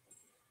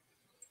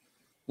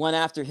went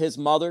after his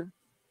mother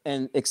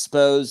and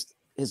exposed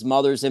his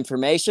mother's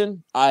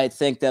information, I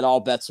think that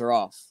all bets are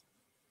off.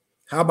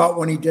 How about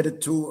when he did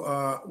it to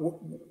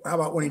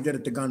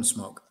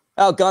Gunsmoke?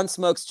 Oh,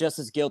 Gunsmoke's just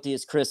as guilty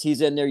as Chris.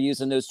 He's in there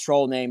using those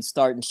troll names,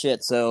 starting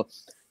shit. So,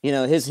 you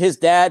know, his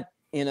dad,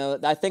 you know,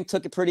 I think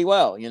took it pretty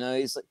well. You know,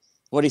 he's like,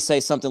 what did he say?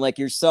 Something like,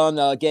 your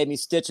son gave me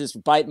stitches for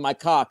biting my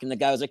cock. And the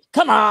guy was like,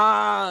 come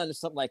on, or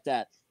something like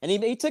that. And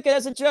he took it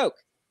as a joke,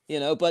 you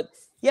know, but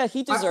yeah,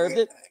 he deserved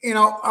it. You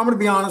know, I'm going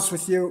to be honest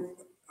with you.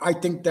 I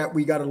think that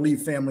we got to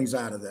leave families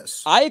out of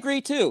this. I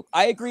agree too.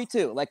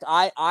 Like,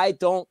 I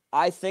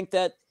think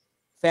that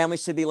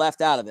families should be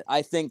left out of it.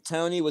 I think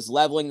Tony was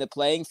leveling the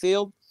playing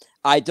field.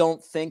 I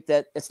don't think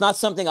that it's not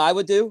something I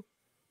would do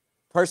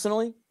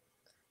personally.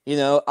 You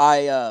know,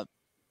 I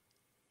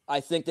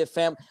think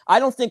that I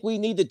don't think we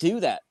need to do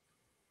that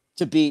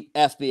to beat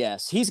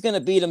FBS. He's going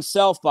to beat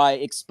himself by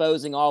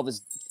exposing all of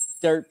his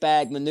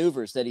dirtbag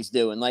maneuvers that he's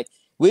doing. Like,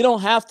 we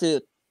don't have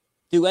to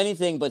do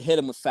anything but hit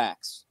him with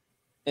facts,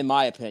 in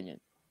my opinion.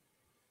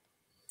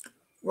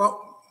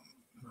 Well,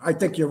 I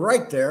think you're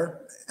right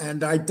there.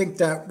 And I think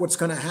that what's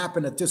going to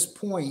happen at this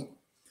point,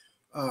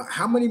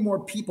 how many more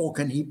people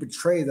can he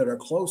betray that are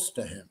close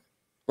to him?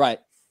 Right.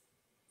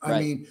 I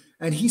mean,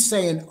 and he's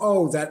saying,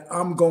 oh, that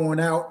I'm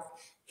going out.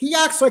 He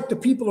acts like the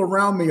people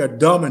around me are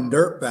dumb and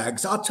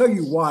dirtbags. I'll tell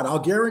you what, I'll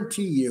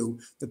guarantee you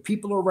the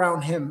people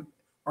around him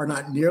are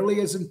not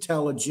nearly as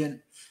intelligent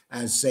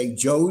as, say,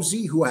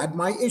 Josie, who had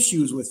my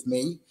issues with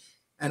me.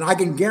 And I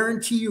can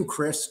guarantee you,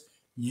 Chris,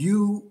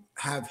 you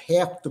have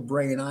half the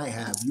brain I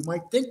have. You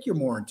might think you're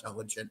more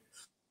intelligent,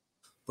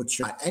 but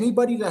you're not.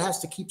 Anybody that has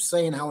to keep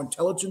saying how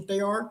intelligent they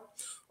are,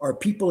 or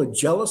people are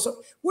jealous of.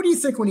 What do you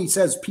think when he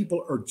says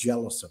people are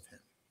jealous of him?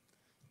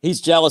 He's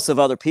jealous of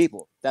other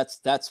people.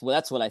 That's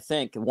what I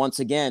think. Once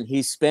again,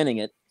 he's spinning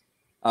it.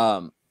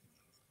 What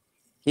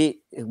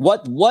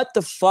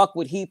the fuck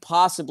would he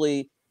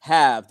possibly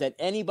have that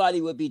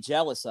anybody would be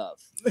jealous of?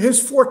 His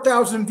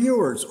 4,000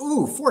 viewers.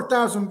 Ooh,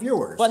 4,000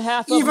 viewers. But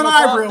half of even them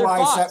I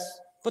realize that.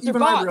 But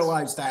even I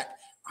realize that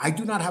I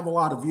do not have a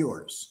lot of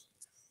viewers.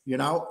 You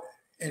know,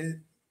 and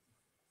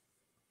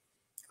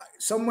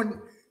someone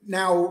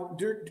now.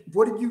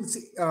 What did you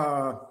think?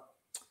 There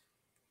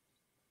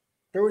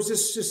was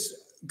this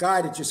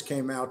guy that just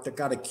came out that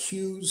got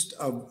accused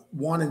of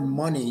wanted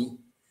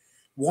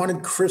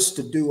Chris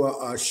to do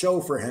a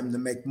show for him to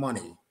make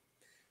money.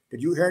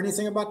 Did you hear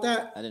anything about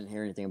that? I didn't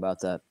hear anything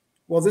about that.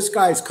 Well, this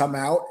guy's come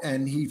out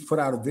and he put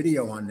out a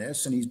video on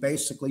this, and he's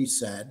basically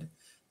said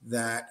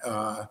that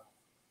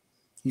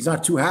he's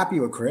not too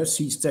happy with Chris.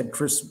 He said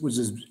Chris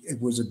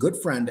was a good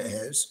friend of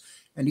his,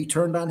 and he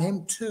turned on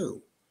him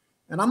too.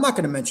 And I'm not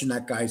going to mention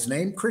that guy's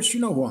name. Chris, you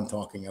know who I'm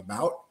talking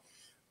about,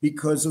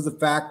 because of the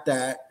fact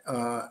that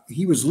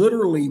he was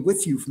literally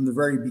with you from the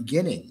very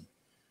beginning,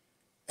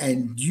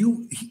 and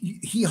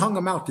he hung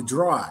him out to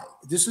dry.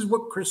 This is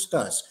what Chris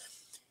does.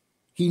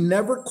 He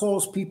never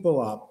calls people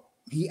up.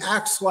 He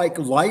acts like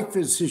life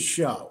is his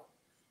show.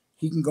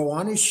 He can go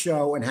on his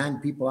show and hang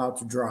people out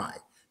to dry.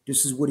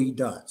 This is what he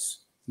does.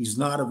 He's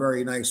not a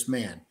very nice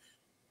man.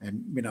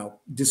 And, you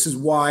know, this is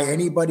why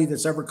anybody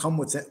that's ever come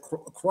with it,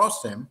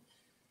 across him,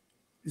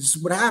 this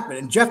is what happened.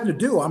 And Jeff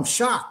Nadeau, I'm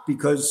shocked,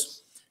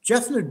 because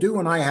Jeff Nadeau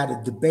and I had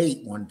a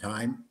debate one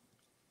time,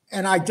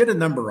 and I did a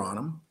number on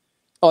him.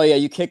 Oh, yeah,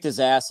 you kicked his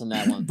ass in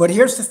that one. But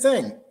here's the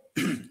thing.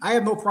 I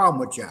have no problem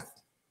with Jeff.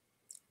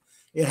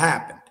 It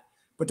happened.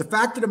 But the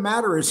fact of the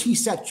matter is he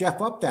set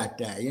Jeff up that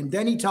day, and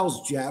then he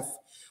tells Jeff,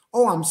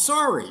 oh, I'm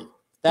sorry.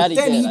 But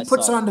then he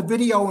puts on the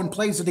video and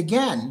plays it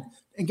again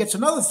and gets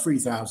another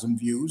 3,000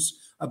 views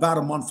about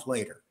a month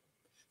later.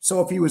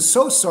 So if he was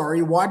so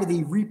sorry, why did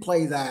he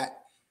replay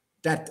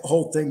that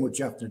whole thing with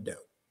Jeff Nadeau?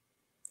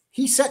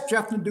 He set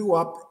Jeff Nadeau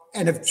up,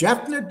 and if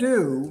Jeff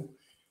Nadeau,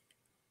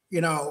 you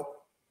know,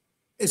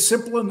 is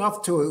simple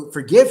enough to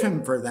forgive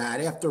him for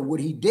that after what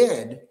he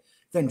did,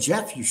 then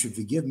Jeff, you should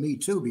forgive me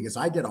too, because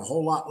I did a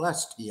whole lot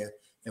less to you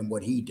than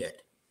what he did.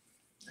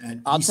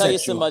 And I'll tell you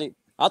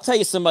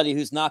somebody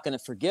who's not going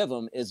to forgive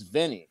him is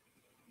Vinny.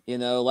 You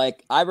know,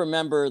 like, I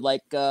remember,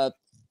 like,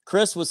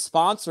 Chris was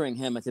sponsoring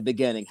him at the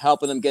beginning,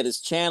 helping him get his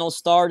channel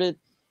started.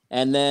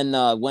 And then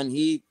when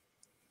he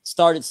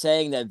started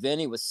saying that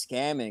Vinny was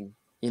scamming,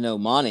 you know,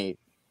 money,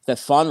 the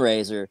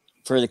fundraiser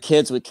for the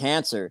kids with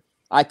cancer,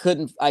 I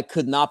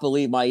could not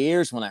believe my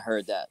ears when I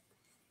heard that.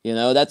 You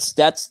know,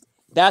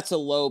 that's a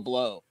low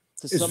blow.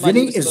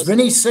 Is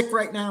Vinny sick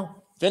right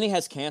now? Vinny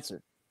has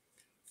cancer.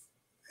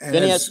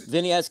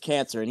 Vinny has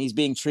cancer, and he's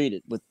being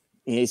treated with.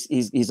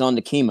 He's on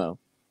the chemo.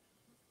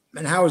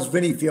 And how does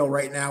Vinny feel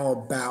right now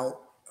about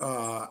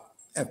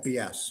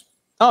FBS?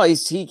 Oh,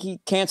 he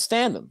can't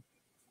stand him.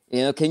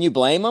 You know, can you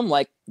blame him?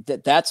 Like,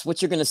 that's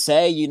what you're going to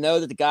say. You know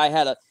that the guy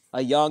had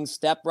a young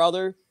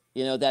stepbrother,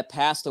 you know, that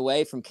passed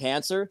away from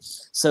cancer.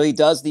 So he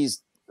does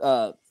these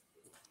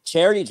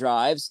charity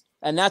drives,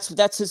 and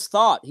that's his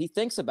thought. He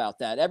thinks about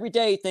that every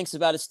day. He thinks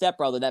about his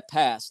stepbrother that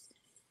passed,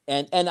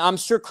 and I'm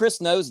sure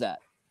Chris knows that.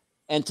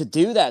 And to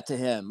do that to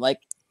him, like,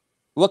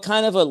 what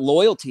kind of a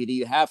loyalty do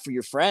you have for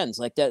your friends?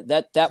 Like,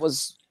 that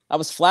was I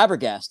was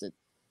flabbergasted,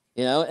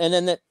 you know. And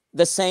then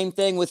the same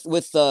thing with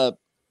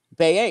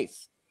Bay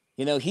 8th.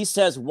 You know, he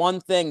says one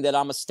thing, that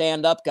I'm a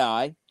stand-up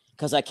guy,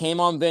 because I came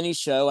on Vinny's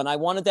show and I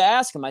wanted to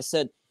ask him. I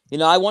said, you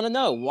know, I want to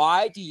know,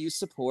 why do you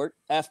support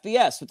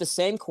FBS? With the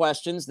same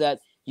questions that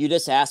you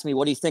just asked me.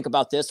 What do you think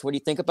about this? What do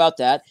you think about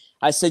that?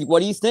 I said, what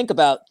do you think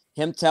about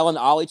him telling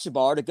Ali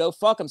Chabar to go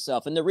fuck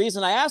himself? And the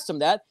reason I asked him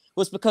that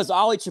was because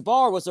Ali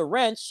Chabar was a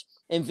wrench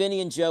in Vinny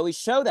and Joey's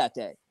show that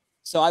day.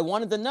 So I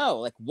wanted to know,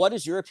 like, what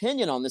is your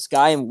opinion on this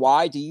guy and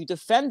why do you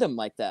defend him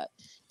like that?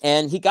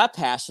 And he got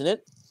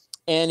passionate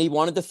and he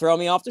wanted to throw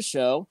me off the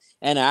show.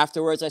 And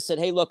afterwards I said,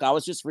 hey, look, I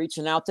was just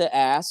reaching out to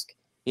ask,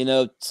 you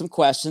know, some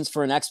questions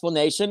for an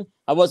explanation.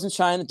 I wasn't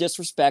trying to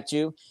disrespect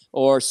you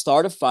or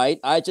start a fight.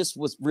 I just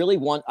was really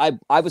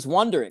I was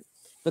wondering,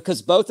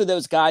 because both of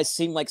those guys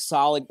seem like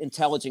solid,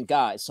 intelligent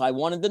guys. So I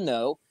wanted to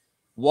know,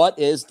 what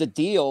is the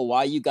deal?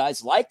 Why you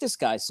guys like this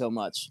guy so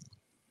much?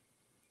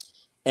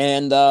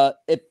 And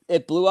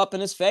it blew up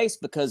in his face,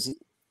 because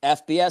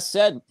FBS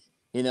said,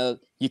 you know,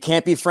 you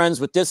can't be friends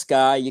with this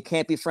guy. You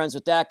can't be friends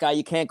with that guy.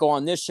 You can't go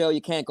on this show.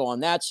 You can't go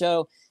on that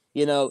show.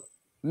 You know,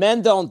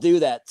 men don't do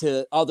that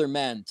to other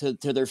men,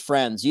 to their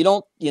friends. You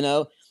don't, you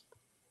know.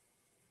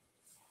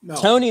 No.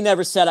 Tony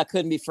never said I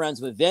couldn't be friends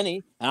with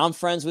Vinny, and I'm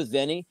friends with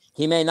Vinny.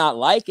 He may not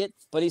like it,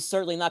 but he's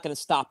certainly not going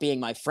to stop being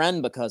my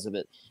friend because of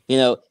it. You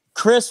know,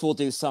 Chris will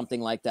do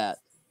something like that.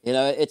 You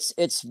know,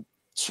 it's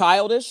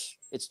childish,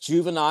 it's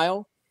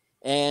juvenile,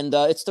 and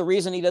it's the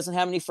reason he doesn't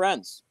have any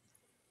friends.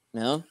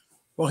 You know?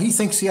 Well, he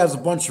thinks he has a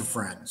bunch of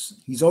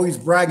friends. He's always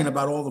bragging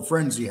about all the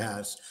friends he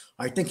has.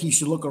 I think he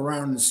should look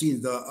around and see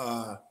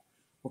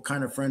what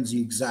kind of friends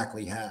he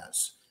exactly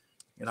has.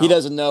 You know? He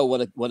doesn't know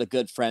what a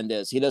good friend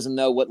is. He doesn't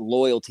know what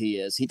loyalty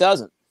is. He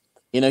doesn't.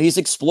 You know, he's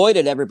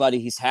exploited everybody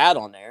he's had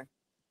on there.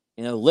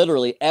 You know,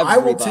 literally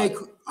everybody.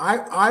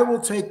 I will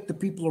take the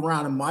people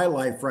around in my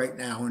life right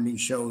now in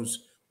these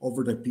shows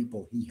over the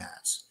people he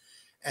has.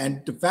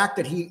 And the fact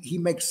that he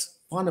makes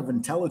fun of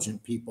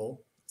intelligent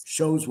people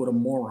shows what a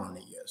moron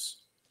he is.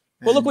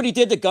 Well, look what he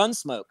did to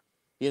Gunsmoke,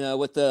 you know,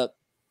 with the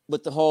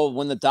whole,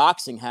 when the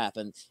doxing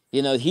happened.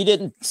 You know, he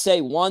didn't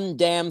say one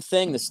damn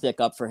thing to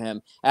stick up for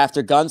him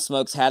after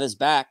Gunsmoke's had his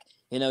back.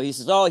 You know, he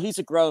says, oh, he's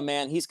a grown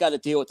man. He's got to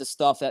deal with the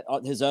stuff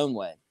his own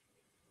way.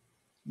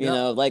 You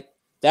know, like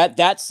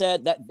that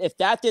said, that if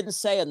that didn't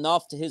say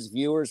enough to his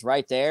viewers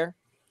right there,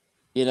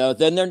 you know,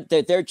 then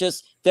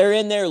they're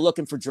in there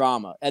looking for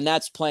drama. And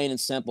that's plain and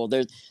simple.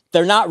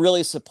 They're not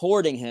really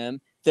supporting him.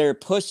 They're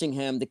pushing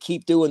him to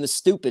keep doing the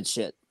stupid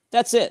shit.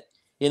 That's it.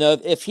 You know,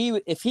 if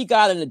he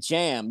got in a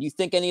jam, you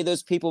think any of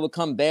those people would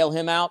come bail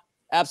him out?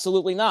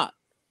 Absolutely not.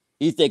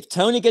 You think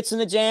Tony gets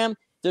in a jam,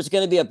 there's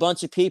going to be a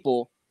bunch of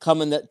people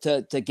coming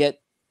to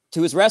get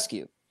to his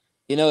rescue.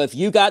 You know, if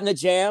you got in a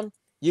jam,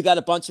 you got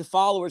a bunch of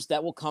followers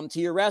that will come to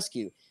your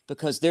rescue,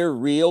 because they're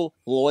real,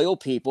 loyal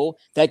people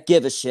that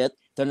give a shit.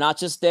 They're not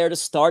just there to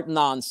start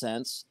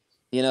nonsense.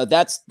 You know,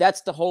 that's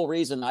the whole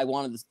reason I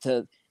wanted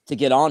to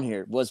get on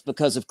here, was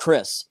because of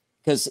Chris,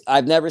 because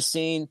I've never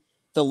seen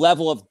the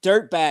level of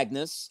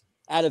dirtbagness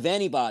out of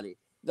anybody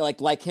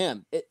like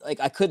him.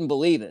 I couldn't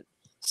believe it.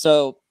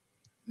 So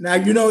now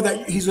you know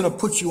that he's going to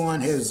put you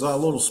on his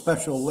little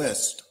special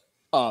list.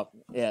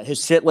 Yeah,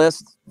 his shit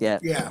list. Yeah,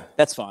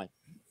 that's fine.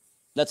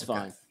 That's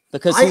fine,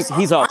 because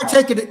he's all.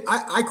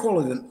 I call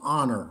it an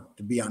honor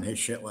to be on his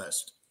shit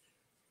list.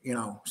 You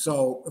know,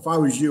 so if I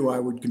was you, I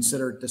would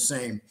consider it the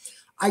same.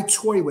 I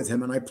toy with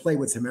him and I play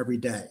with him every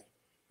day,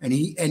 and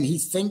he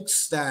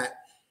thinks that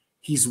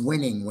he's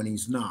winning when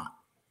he's not.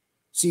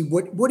 See,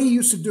 what he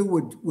used to do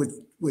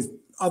with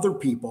other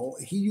people,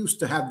 he used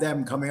to have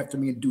them come after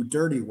me and do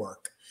dirty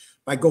work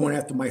by going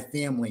after my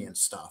family and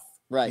stuff,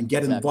 right? And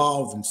get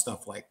involved and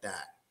stuff like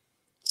that.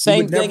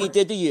 Same thing he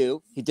did to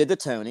you. He did to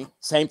Tony.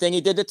 Same thing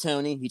he did to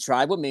Tony. He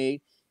tried with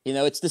me. You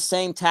know, it's the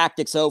same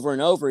tactics over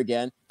and over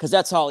again, because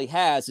that's all he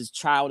has is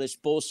childish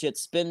bullshit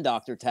spin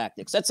doctor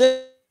tactics. That's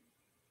it.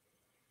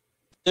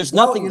 There's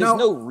nothing. There's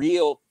no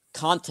real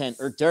content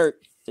or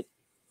dirt.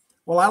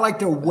 Well, I like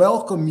to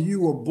welcome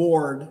you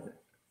aboard.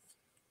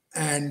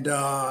 And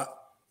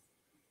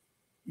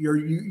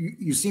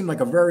you seem like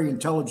a very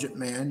intelligent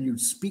man. You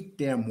speak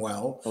damn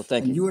well. Well,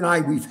 thank you. You and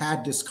I, we've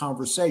had this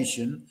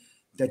conversation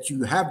that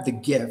you have the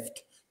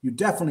gift. You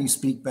definitely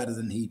speak better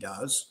than he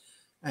does.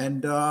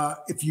 And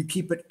if you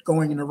keep it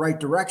going in the right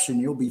direction,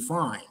 you'll be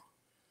fine.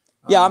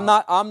 Yeah,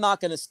 I'm not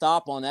going to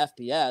stop on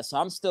FBS.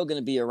 I'm still going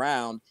to be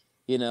around,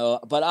 you know,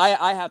 but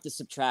I have to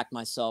subtract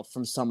myself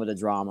from some of the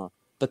drama,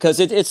 because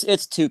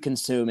it's too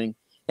consuming.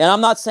 And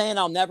I'm not saying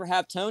I'll never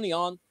have Tony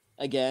on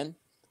again.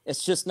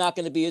 It's just not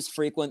going to be as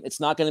frequent. It's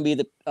not going to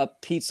be a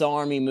pizza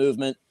army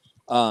movement.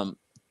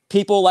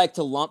 People like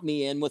to lump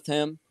me in with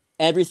him.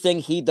 Everything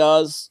he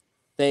does,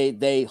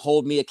 they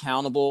hold me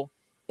accountable.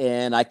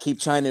 And I keep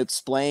trying to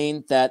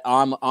explain that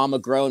I'm a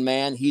grown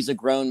man. He's a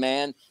grown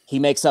man. He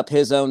makes up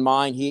his own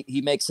mind.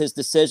 He makes his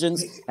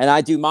decisions, and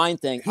I do mine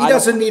thing. He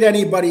doesn't need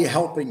anybody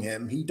helping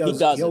him. He'll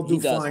do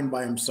fine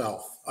by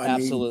himself.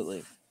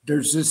 Absolutely.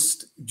 There's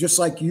this, just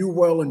like you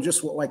will, and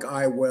just like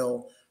I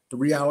will. the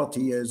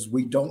reality is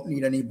we don't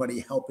need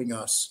anybody helping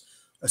us,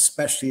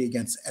 especially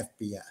against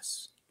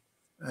FBS.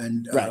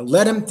 And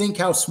let him think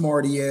how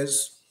smart he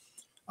is.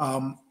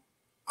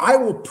 I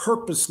will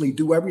purposely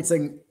do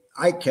everything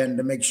I can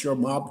to make sure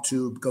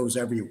Mobtube goes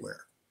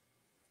everywhere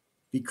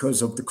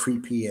because of the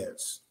creep he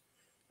is.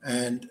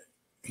 And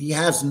he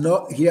has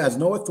no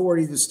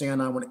authority to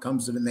stand on when it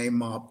comes to the name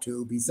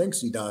Mobtube. He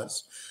thinks he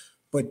does,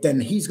 but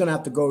then he's going to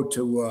have to go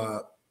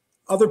to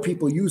other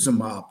people using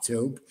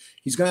Mobtube.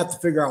 He's going to have to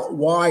figure out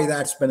why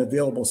that's been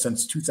available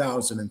since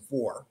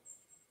 2004.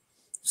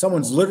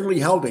 Someone's literally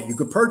held it. You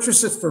could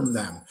purchase it from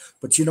them,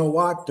 but you know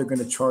what? They're going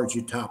to charge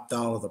you top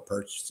dollar to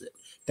purchase it.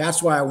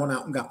 That's why I went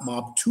out and got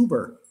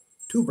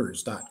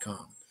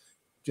Mobtubers.com.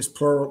 Just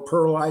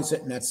pluralize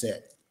it, and that's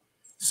it.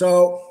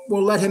 So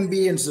we'll let him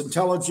be as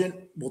intelligent.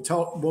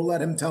 We'll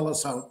let him tell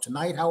us how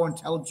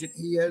intelligent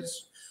he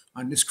is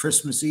on this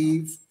Christmas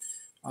Eve.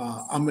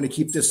 I'm going to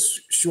keep this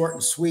short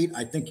and sweet.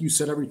 I think you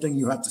said everything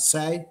you have to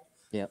say.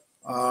 Yep.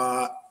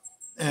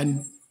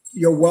 And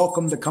you're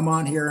welcome to come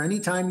on here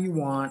anytime you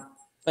want.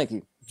 Thank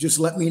you. Just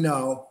let me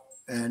know,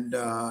 and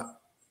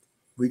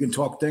we can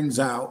talk things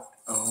out.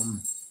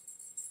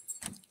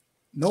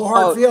 No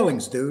hard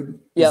feelings, dude.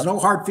 There's no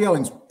hard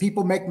feelings.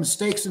 People make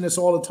mistakes in this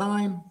all the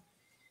time,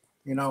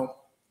 you know.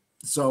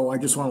 So I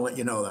just want to let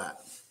you know that.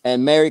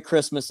 And Merry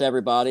Christmas,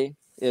 everybody.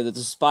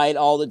 Despite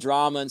all the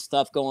drama and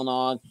stuff going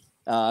on,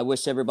 I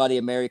wish everybody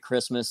a Merry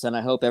Christmas, and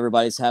I hope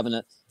everybody's having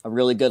a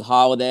really good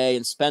holiday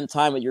and spend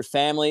time with your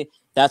family.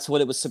 That's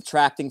what it was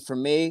subtracting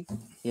from me.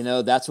 You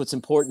know, that's what's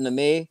important to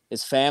me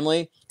is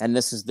family, and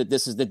this is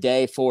the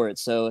day for it.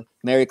 So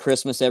Merry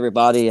Christmas,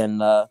 everybody,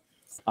 and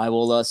I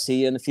will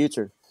see you in the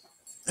future.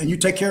 And you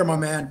take care, my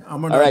man. I'm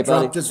going to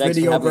drop this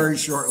video very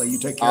shortly. You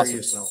take care of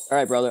yourself. All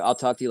right, brother. I'll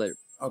talk to you later.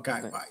 Okay,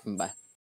 bye. Bye.